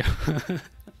your video.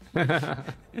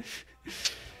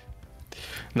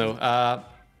 No,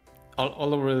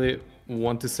 all I really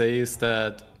want to say is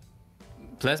that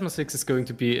Plasma 6 is going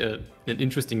to be an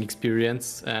interesting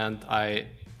experience, and I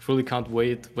truly can't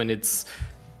wait when it's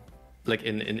like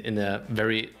in a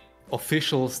very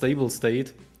official, stable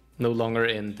state, no longer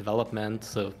in development,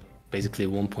 so basically a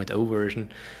 1.0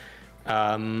 version.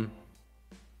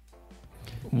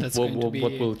 That's going to be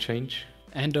what will change?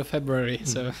 End of February,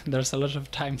 so there's a lot of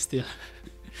time still.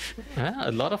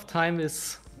 A lot of time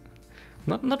is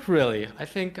not really. I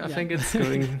think it's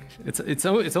going. It's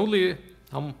only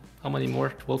how many more?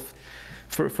 12,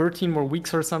 13 more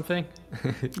weeks or something.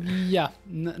 Yeah.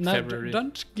 No,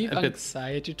 don't give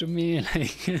anxiety to me.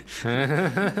 Like,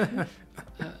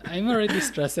 I'm already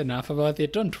stressed enough about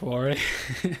it. Don't worry.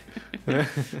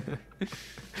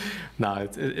 No,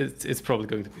 it's probably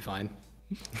going to be fine.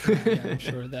 Yeah, I'm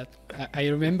sure that. I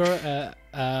remember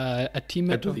a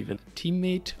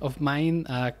teammate of mine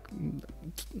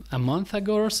a month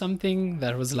ago or something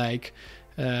that was like,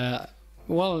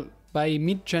 by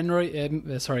mid-December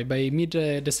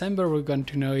we're going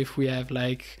to know if we have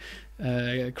like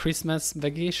Christmas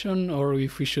vacation, or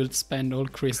if we should spend all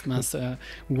Christmas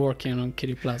working on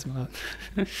Kitty Plasma.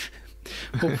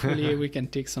 Hopefully we can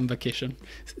take some vacation.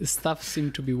 Stuff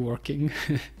seems to be working.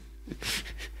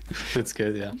 That's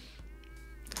good, yeah.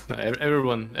 No,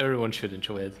 everyone should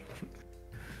enjoy it.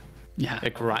 Yeah.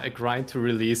 A grind to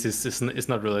release is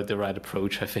not really the right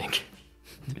approach, I think.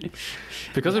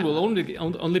 Because it will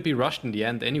only be rushed in the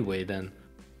end anyway then.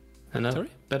 Sorry?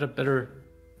 Better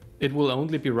it will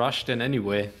only be rushed then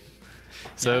anyway.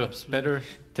 So better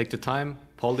take the time,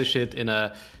 polish it in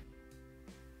a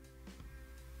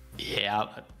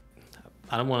I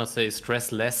don't want to say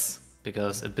stress less,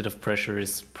 because a bit of pressure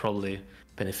is probably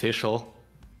beneficial.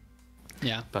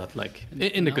 Yeah. But like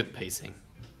in a good pacing.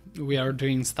 We are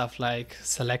doing stuff like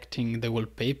selecting the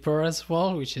wallpaper as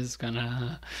well, which is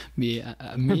gonna be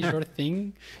a major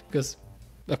thing, because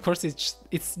of course it's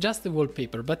just the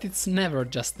wallpaper, but it's never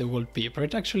just the wallpaper.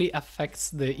 It actually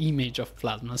affects the image of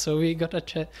Plasma, so we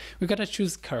gotta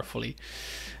choose carefully,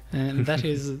 and that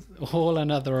is a whole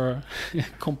another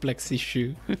complex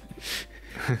issue.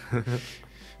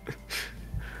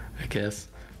 I guess.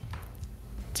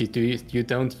 You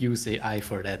don't use AI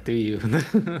for that, do you?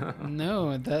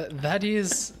 No, that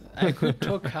is, I could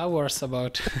talk hours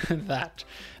about that.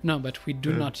 No, but we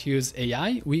do not use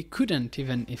AI. We couldn't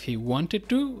even if he wanted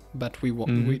to, but we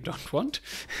don't want.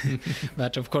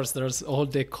 But of course, there's all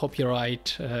the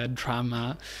copyright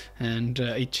drama, and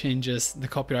it changes. The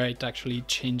copyright actually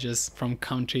changes from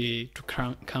country to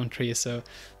country, so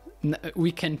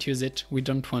we can't use it. We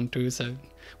don't want to. So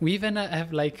we even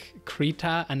have like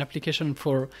Krita, an application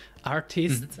for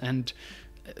artists, and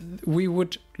we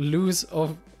would lose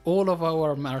all of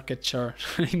our market share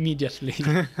immediately.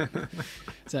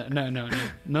 So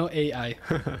no AI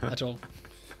at all.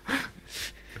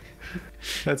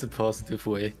 That's a positive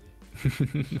way.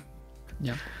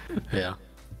 Yeah.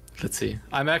 Let's see.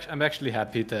 I'm actually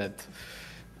happy that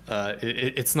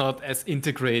it's not as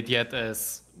integrated yet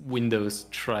as Windows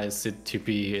tries it to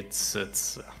be. It's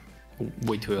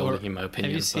way too early in my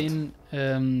opinion. Have you seen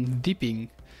Deepin?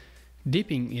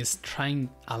 Deepin is trying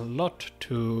a lot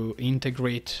to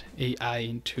integrate AI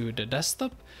into the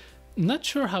desktop. Not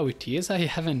sure how it is. I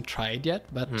haven't tried yet,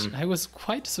 but I was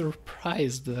quite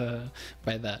surprised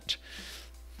by that.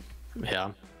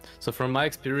 Yeah. So from my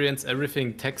experience,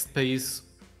 everything text-based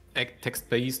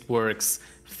works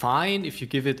fine if you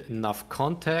give it enough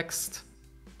context.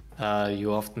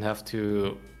 You often have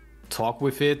to talk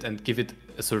with it and give it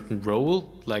a certain role,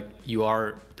 like you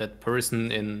are that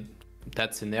person in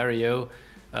that scenario.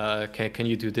 Can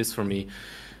you do this for me?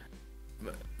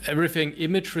 Everything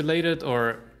image related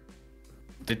or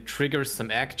that triggers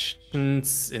some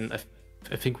actions in,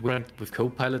 I think with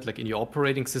Copilot, like in your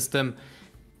operating system,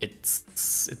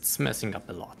 it's messing up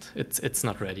a lot. It's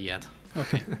not ready yet.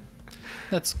 Okay,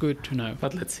 that's good to know.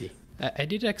 But let's see. I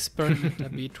did experiment a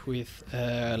bit with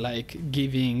like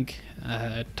giving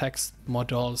text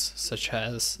models such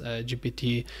as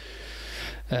GPT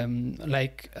a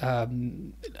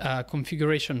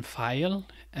configuration file,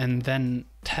 and then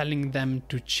telling them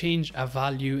to change a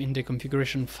value in the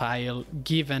configuration file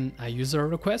given a user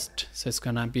request. So it's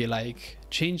gonna be like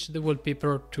change the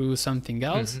wallpaper to something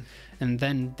else, and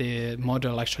then the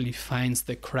model actually finds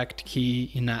the correct key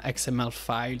in a XML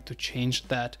file to change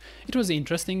that. It was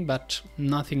interesting, but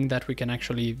nothing that we can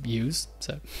actually use.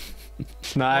 So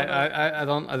no, I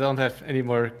don't have any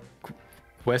more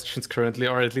questions currently,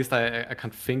 or at least I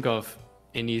can't think of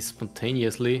any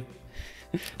spontaneously.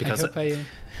 Because I hope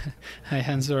I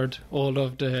answered all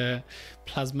of the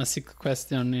Plasma 6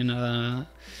 question in a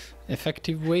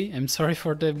effective way. I'm sorry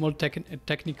for the more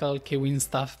technical Kwin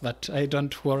stuff, but I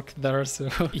don't work there, so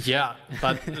yeah,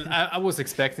 but I was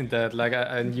expecting that. Like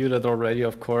I knew that already,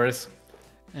 of course.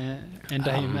 And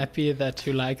I'm happy that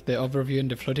you like the overview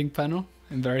and the floating panel.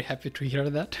 I'm very happy to hear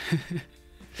that.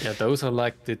 Yeah, those are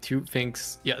like the two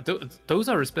things. Yeah, those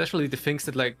are especially the things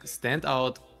that like stand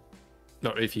out.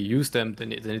 Or if you use them,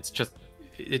 then it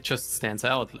just stands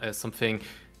out as something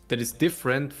that is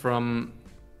different from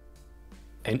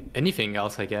anything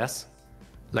else, I guess.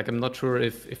 Like I'm not sure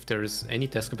if there is any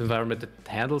desktop environment that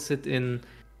handles it in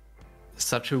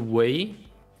such a way.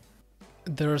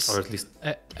 Or at least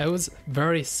I was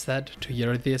very sad to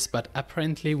hear this, but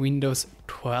apparently Windows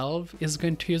 12 is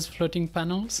going to use floating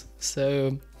panels.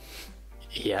 So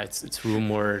yeah, it's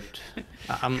rumored.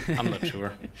 I'm not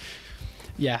sure.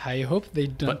 Yeah, I hope they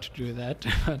don't do that.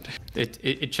 But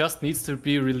it just needs to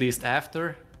be released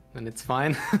after, and it's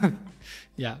fine.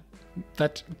 Yeah,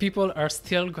 but people are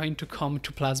still going to come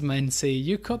to Plasma and say,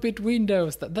 you copied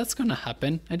Windows. That's going to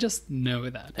happen. I just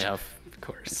know that. Yeah, of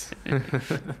course.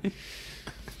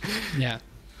 Yeah.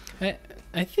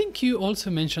 I think you also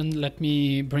mentioned, let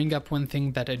me bring up one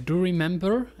thing that I do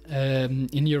remember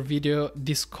in your video,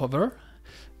 Discover.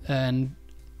 And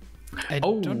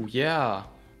yeah.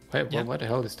 Wait, Yeah. why the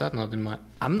hell is that not in my...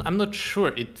 I'm not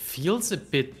sure. It feels a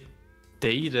bit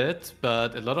dated,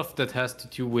 but a lot of that has to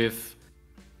do with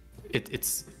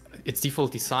its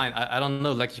default design. I don't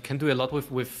know, like you can do a lot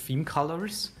with theme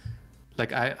colors.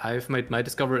 Like I've made my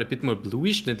Discover a bit more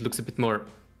bluish, and it looks a bit more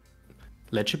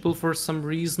legible for some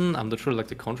reason. I'm not sure, like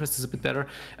the contrast is a bit better.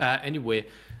 Anyway,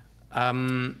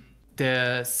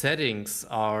 the settings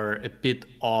are a bit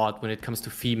odd when it comes to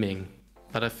theming,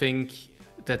 but I think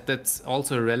that's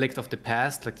also a relic of the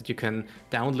past, like that you can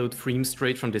download themes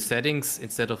straight from the settings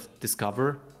instead of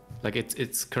Discover. Like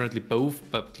it's currently both,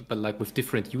 but like with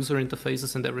different user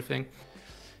interfaces and everything.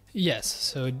 Yes,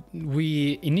 so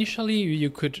initially you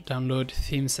could download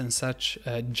themes and such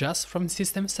just from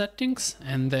system settings,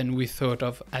 and then we thought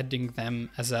of adding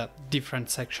them as a different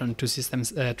section to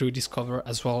systems to Discover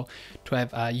as well, to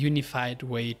have a unified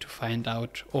way to find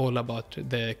out all about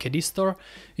the KDE store.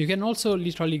 You can also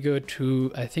literally go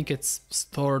to, I think it's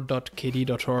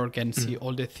store.kde.org, and see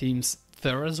all the themes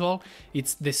there as well.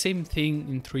 It's the same thing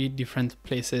in 3 different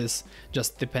places,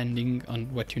 just depending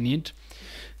on what you need.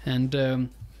 And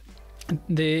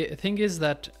the thing is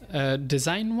that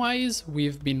design-wise,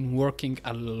 we've been working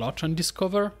a lot on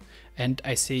Discover, and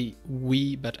I say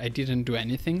we, but I didn't do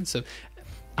anything. So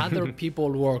other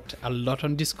people worked a lot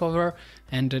on Discover,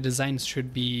 and the designs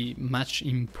should be much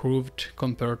improved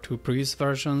compared to previous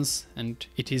versions, and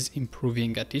it is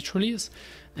improving at each release.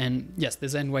 And yes,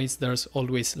 design-wise, there's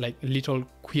always like little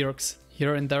quirks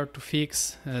here and there to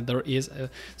fix. There is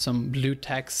some blue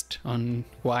text on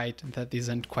white that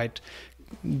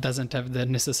doesn't have the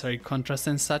necessary contrast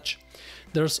and such.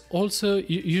 There's also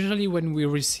usually when we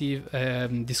receive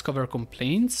Discover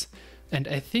complaints, and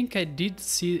I think I did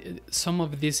see some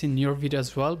of this in your video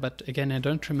as well, but again I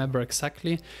don't remember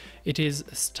exactly. It is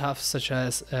stuff such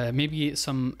as maybe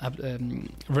some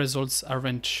results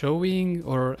aren't showing,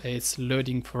 or it's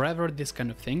loading forever, these kind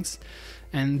of things,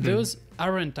 and those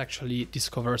aren't actually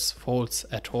Discover's faults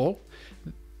at all,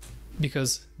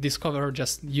 because Discover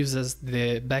just uses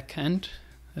the backend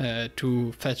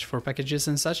to fetch for packages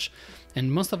and such,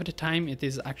 and most of the time it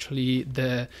is actually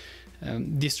the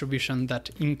distribution that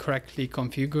incorrectly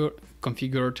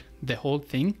configured the whole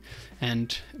thing,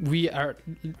 and we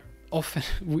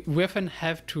often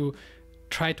have to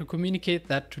try to communicate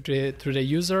that to the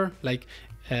user, like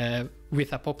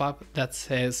with a pop-up that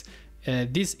says,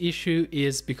 this issue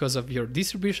is because of your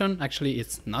distribution. Actually,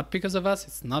 it's not because of us.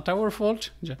 It's not our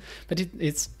fault. But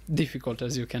it's difficult,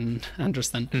 as you can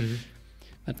understand.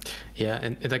 But yeah,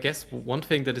 and I guess one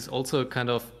thing that is also kind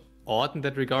of odd in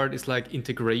that regard is like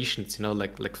integrations, you know,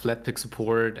 like Flatpak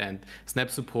support and Snap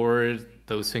support,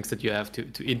 those things that you have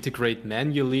to integrate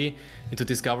manually into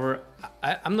Discover.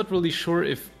 I'm not really sure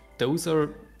if those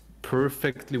are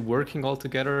perfectly working all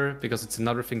together, because it's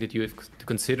another thing that you have to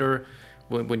consider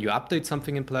when you update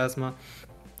something in Plasma,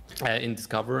 in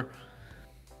Discover.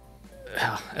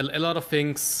 A lot of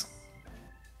things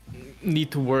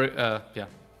need to work,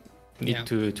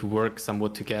 to work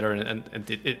somewhat together, and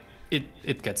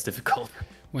it gets difficult.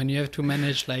 When you have to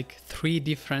manage like 3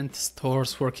 different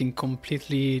stores working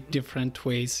completely different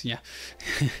ways, yeah.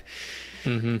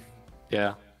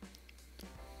 Yeah.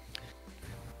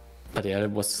 But yeah,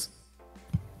 it was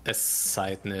a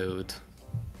side note.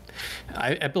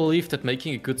 I believe that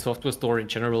making a good software store in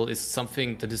general is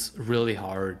something that is really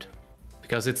hard,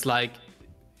 because it's like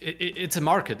it's a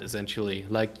market essentially.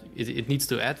 Like it needs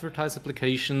to advertise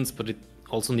applications, but it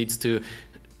also needs to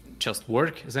just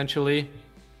work essentially.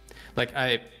 Like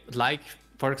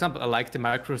for example, I like the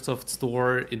Microsoft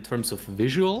Store in terms of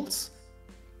visuals,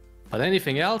 but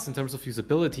anything else in terms of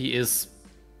usability is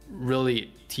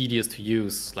really tedious to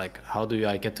use. Like, how do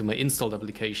I get to my installed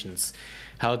applications?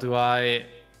 How do I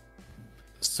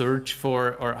search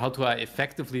for, or how do I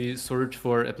effectively search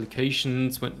for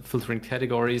applications when filtering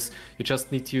categories? You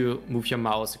just need to move your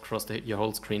mouse across your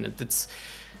whole screen. And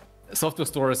software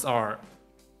stores are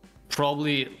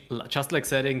probably, just like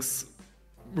settings,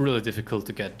 really difficult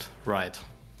to get right.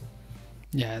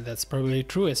 Yeah, that's probably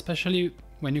true, especially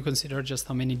when you consider just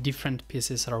how many different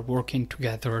pieces are working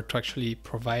together to actually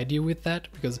provide you with that,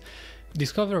 because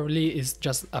Discover really is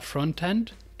just a front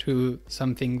end to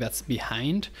something that's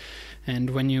behind. And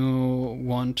when you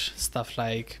want stuff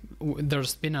like,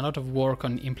 there's been a lot of work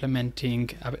on implementing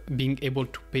being able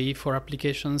to pay for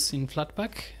applications in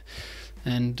Flatpak,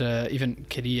 and even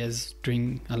KDE is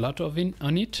doing a lot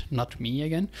on it, not me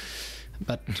again,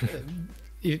 but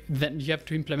then you have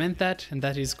to implement that, and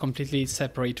that is completely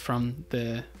separate from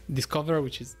the Discover,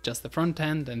 which is just the front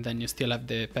end, and then you still have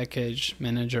the package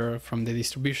manager from the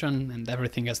distribution, and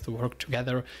everything has to work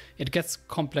together. It gets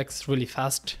complex really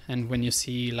fast, and when you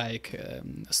see like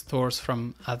stores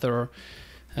from other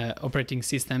operating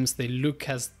systems, they look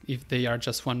as if they are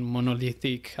just one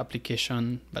monolithic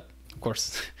application, but of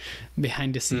course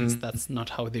behind the scenes that's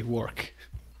not how they work.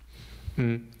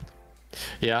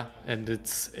 Yeah, and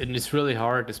it's really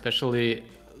hard, especially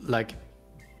like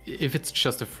if it's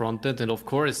just a front end. And of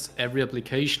course, every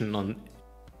application on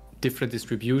different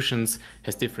distributions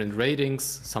has different ratings.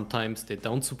 Sometimes they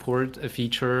don't support a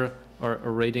feature or a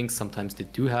rating. Sometimes they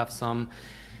do have some.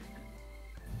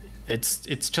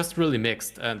 It's just really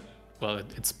mixed, and well,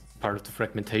 it's part of the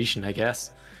fragmentation, I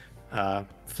guess.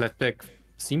 Flatpak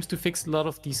seems to fix a lot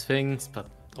of these things, but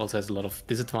also has a lot of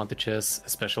disadvantages,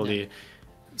 especially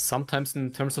sometimes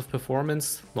in terms of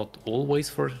performance, not always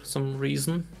for some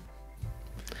reason.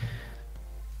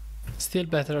 Still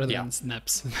better than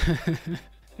Snaps.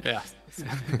 Yeah,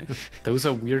 those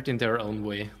are weird in their own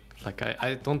way. Like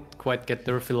I don't quite get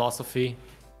their philosophy.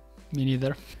 Me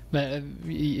neither. But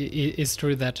it's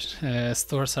true that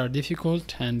stores are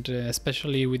difficult, and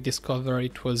especially with Discover,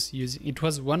 it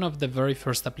was one of the very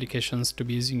first applications to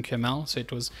be using QML, so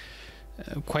it was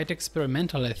quite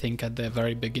experimental, I think, at the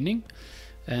very beginning.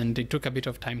 And it took a bit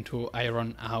of time to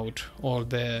iron out all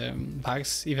the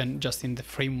bugs, even just in the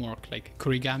framework, like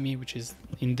Kurigami, which is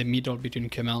in the middle between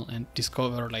QML and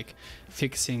Discover, like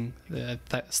fixing the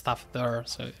stuff there.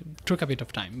 So it took a bit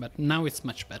of time, but now it's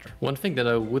much better. One thing that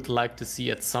I would like to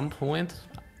see at some point,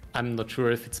 I'm not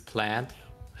sure if it's planned,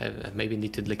 I maybe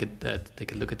need to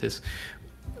take a look at this,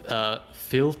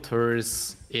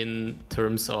 filters in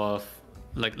terms of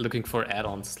like looking for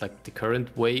add-ons, like the current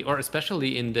way, or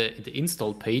especially in the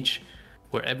install page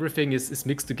where everything is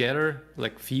mixed together,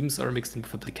 like themes are mixed in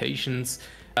with applications.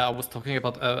 I was talking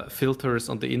about filters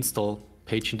on the install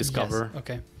page in Discover. Yes,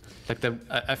 okay. Like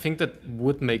I think that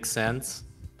would make sense,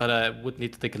 but I would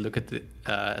need to take a look at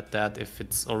that if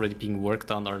it's already being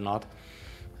worked on or not.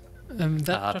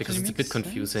 Because it's a bit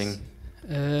confusing.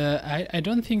 I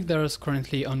don't think there's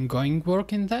currently ongoing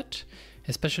work in that.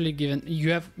 Especially given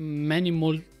you have many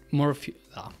more.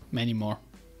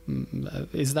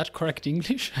 Is that correct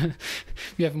English?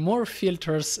 You have more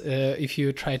filters if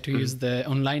you try to use the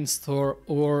online store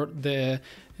or the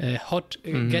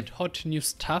get hot new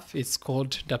stuff. It's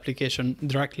called the application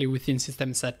directly within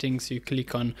system settings. You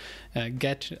click on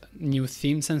get new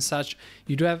themes and such.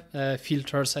 You do have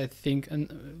filters, I think,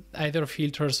 and either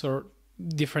filters or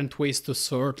different ways to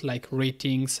sort, like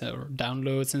ratings or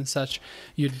downloads and such.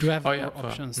 You do have more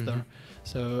options there.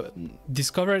 So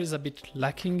Discover is a bit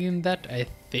lacking in that, I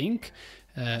think,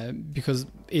 because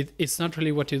it's not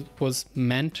really what it was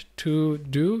meant to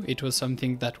do. It was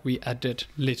something that we added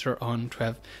later on to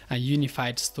have a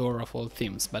unified store of all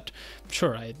themes. But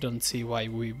sure, I don't see why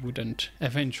we wouldn't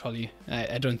eventually.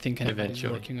 I don't think anybody's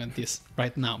working on this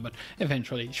right now, but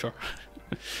eventually, sure.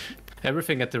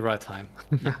 Everything at the right time.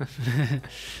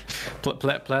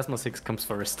 Plasma 6 comes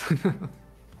first.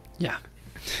 Yeah.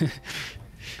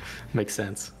 Makes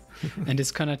sense. And it's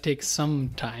gonna take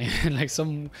some time, like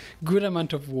some good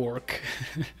amount of work.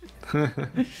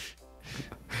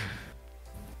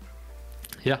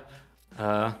 Yeah.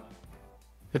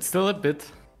 It's still a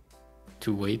bit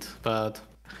to wait, but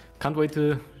can't wait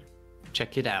to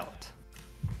check it out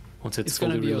once it's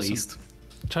fully released.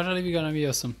 Awesome. Totally gonna be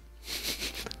awesome.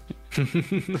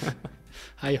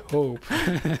 I hope.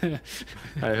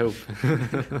 I hope.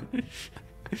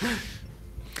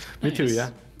 Me too,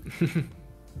 yeah.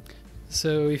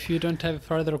 So if you don't have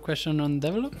further question on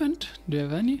development, do you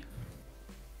have any?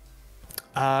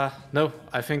 No,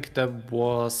 I think that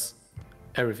was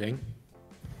everything.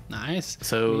 Nice.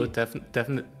 So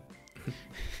definitely.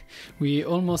 We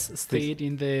almost stayed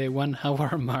in the 1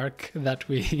 hour mark that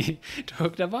we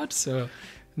talked about, so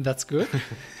that's good.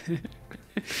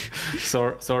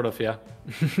 Sort of, yeah.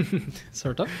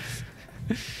 Sort of.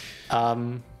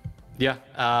 Yeah.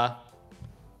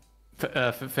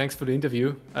 Thanks for the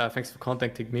interview. Thanks for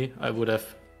contacting me. I would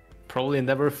have probably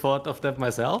never thought of that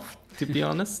myself, to be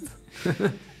honest.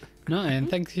 No, and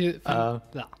thank you.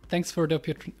 Thanks for the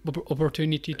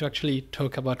opportunity to actually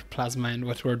talk about Plasma and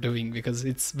what we're doing, because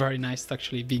it's very nice to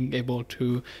actually being able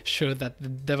to show that the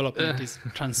development is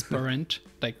transparent.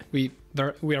 Like we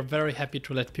are very happy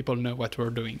to let people know what we're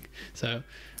doing. So,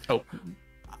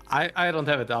 I don't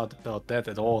have a doubt about that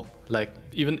at all. Like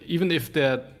even if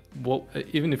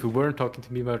we weren't talking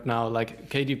to me right now, like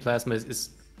KDE Plasma is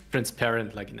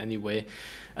transparent, like in any way.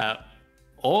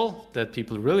 All that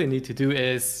people really need to do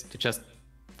is to just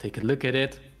take a look at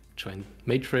it, join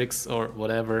Matrix or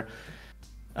whatever.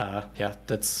 Yeah,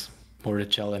 that's more a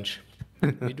challenge.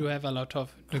 We do have a lot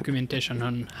of documentation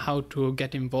on how to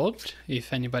get involved.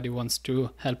 If anybody wants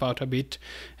to help out a bit,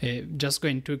 just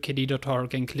going to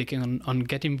KDE.org and clicking on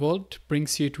Get Involved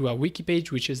brings you to a wiki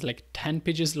page, which is like 10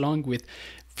 pages long with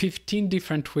 15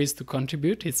 different ways to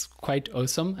contribute. It's quite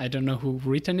awesome. I don't know who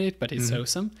written it, but it's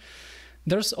awesome.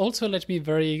 There's also, let me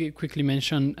very quickly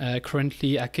mention,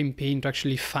 currently a campaign to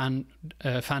actually fund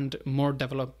more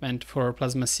development for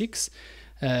Plasma 6.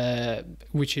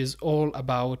 Which is all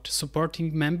about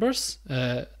supporting members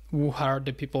who are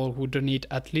the people who donate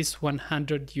at least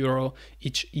 €100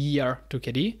 each year to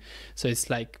KDE. So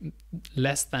it's like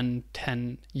less than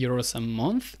 €10 a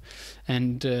month.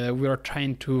 And we are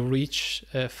trying to reach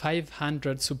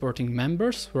 500 supporting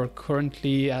members. We're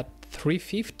currently at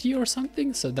 350 or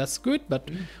something. So that's good,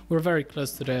 but we're very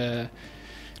close to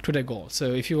the goal.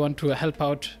 So if you want to help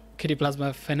out KDE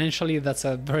Plasma financially, that's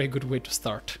a very good way to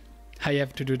start. I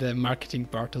have to do the marketing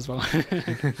part as well.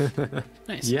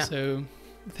 Nice. Yeah. So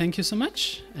thank you so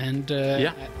much. And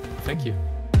thank you.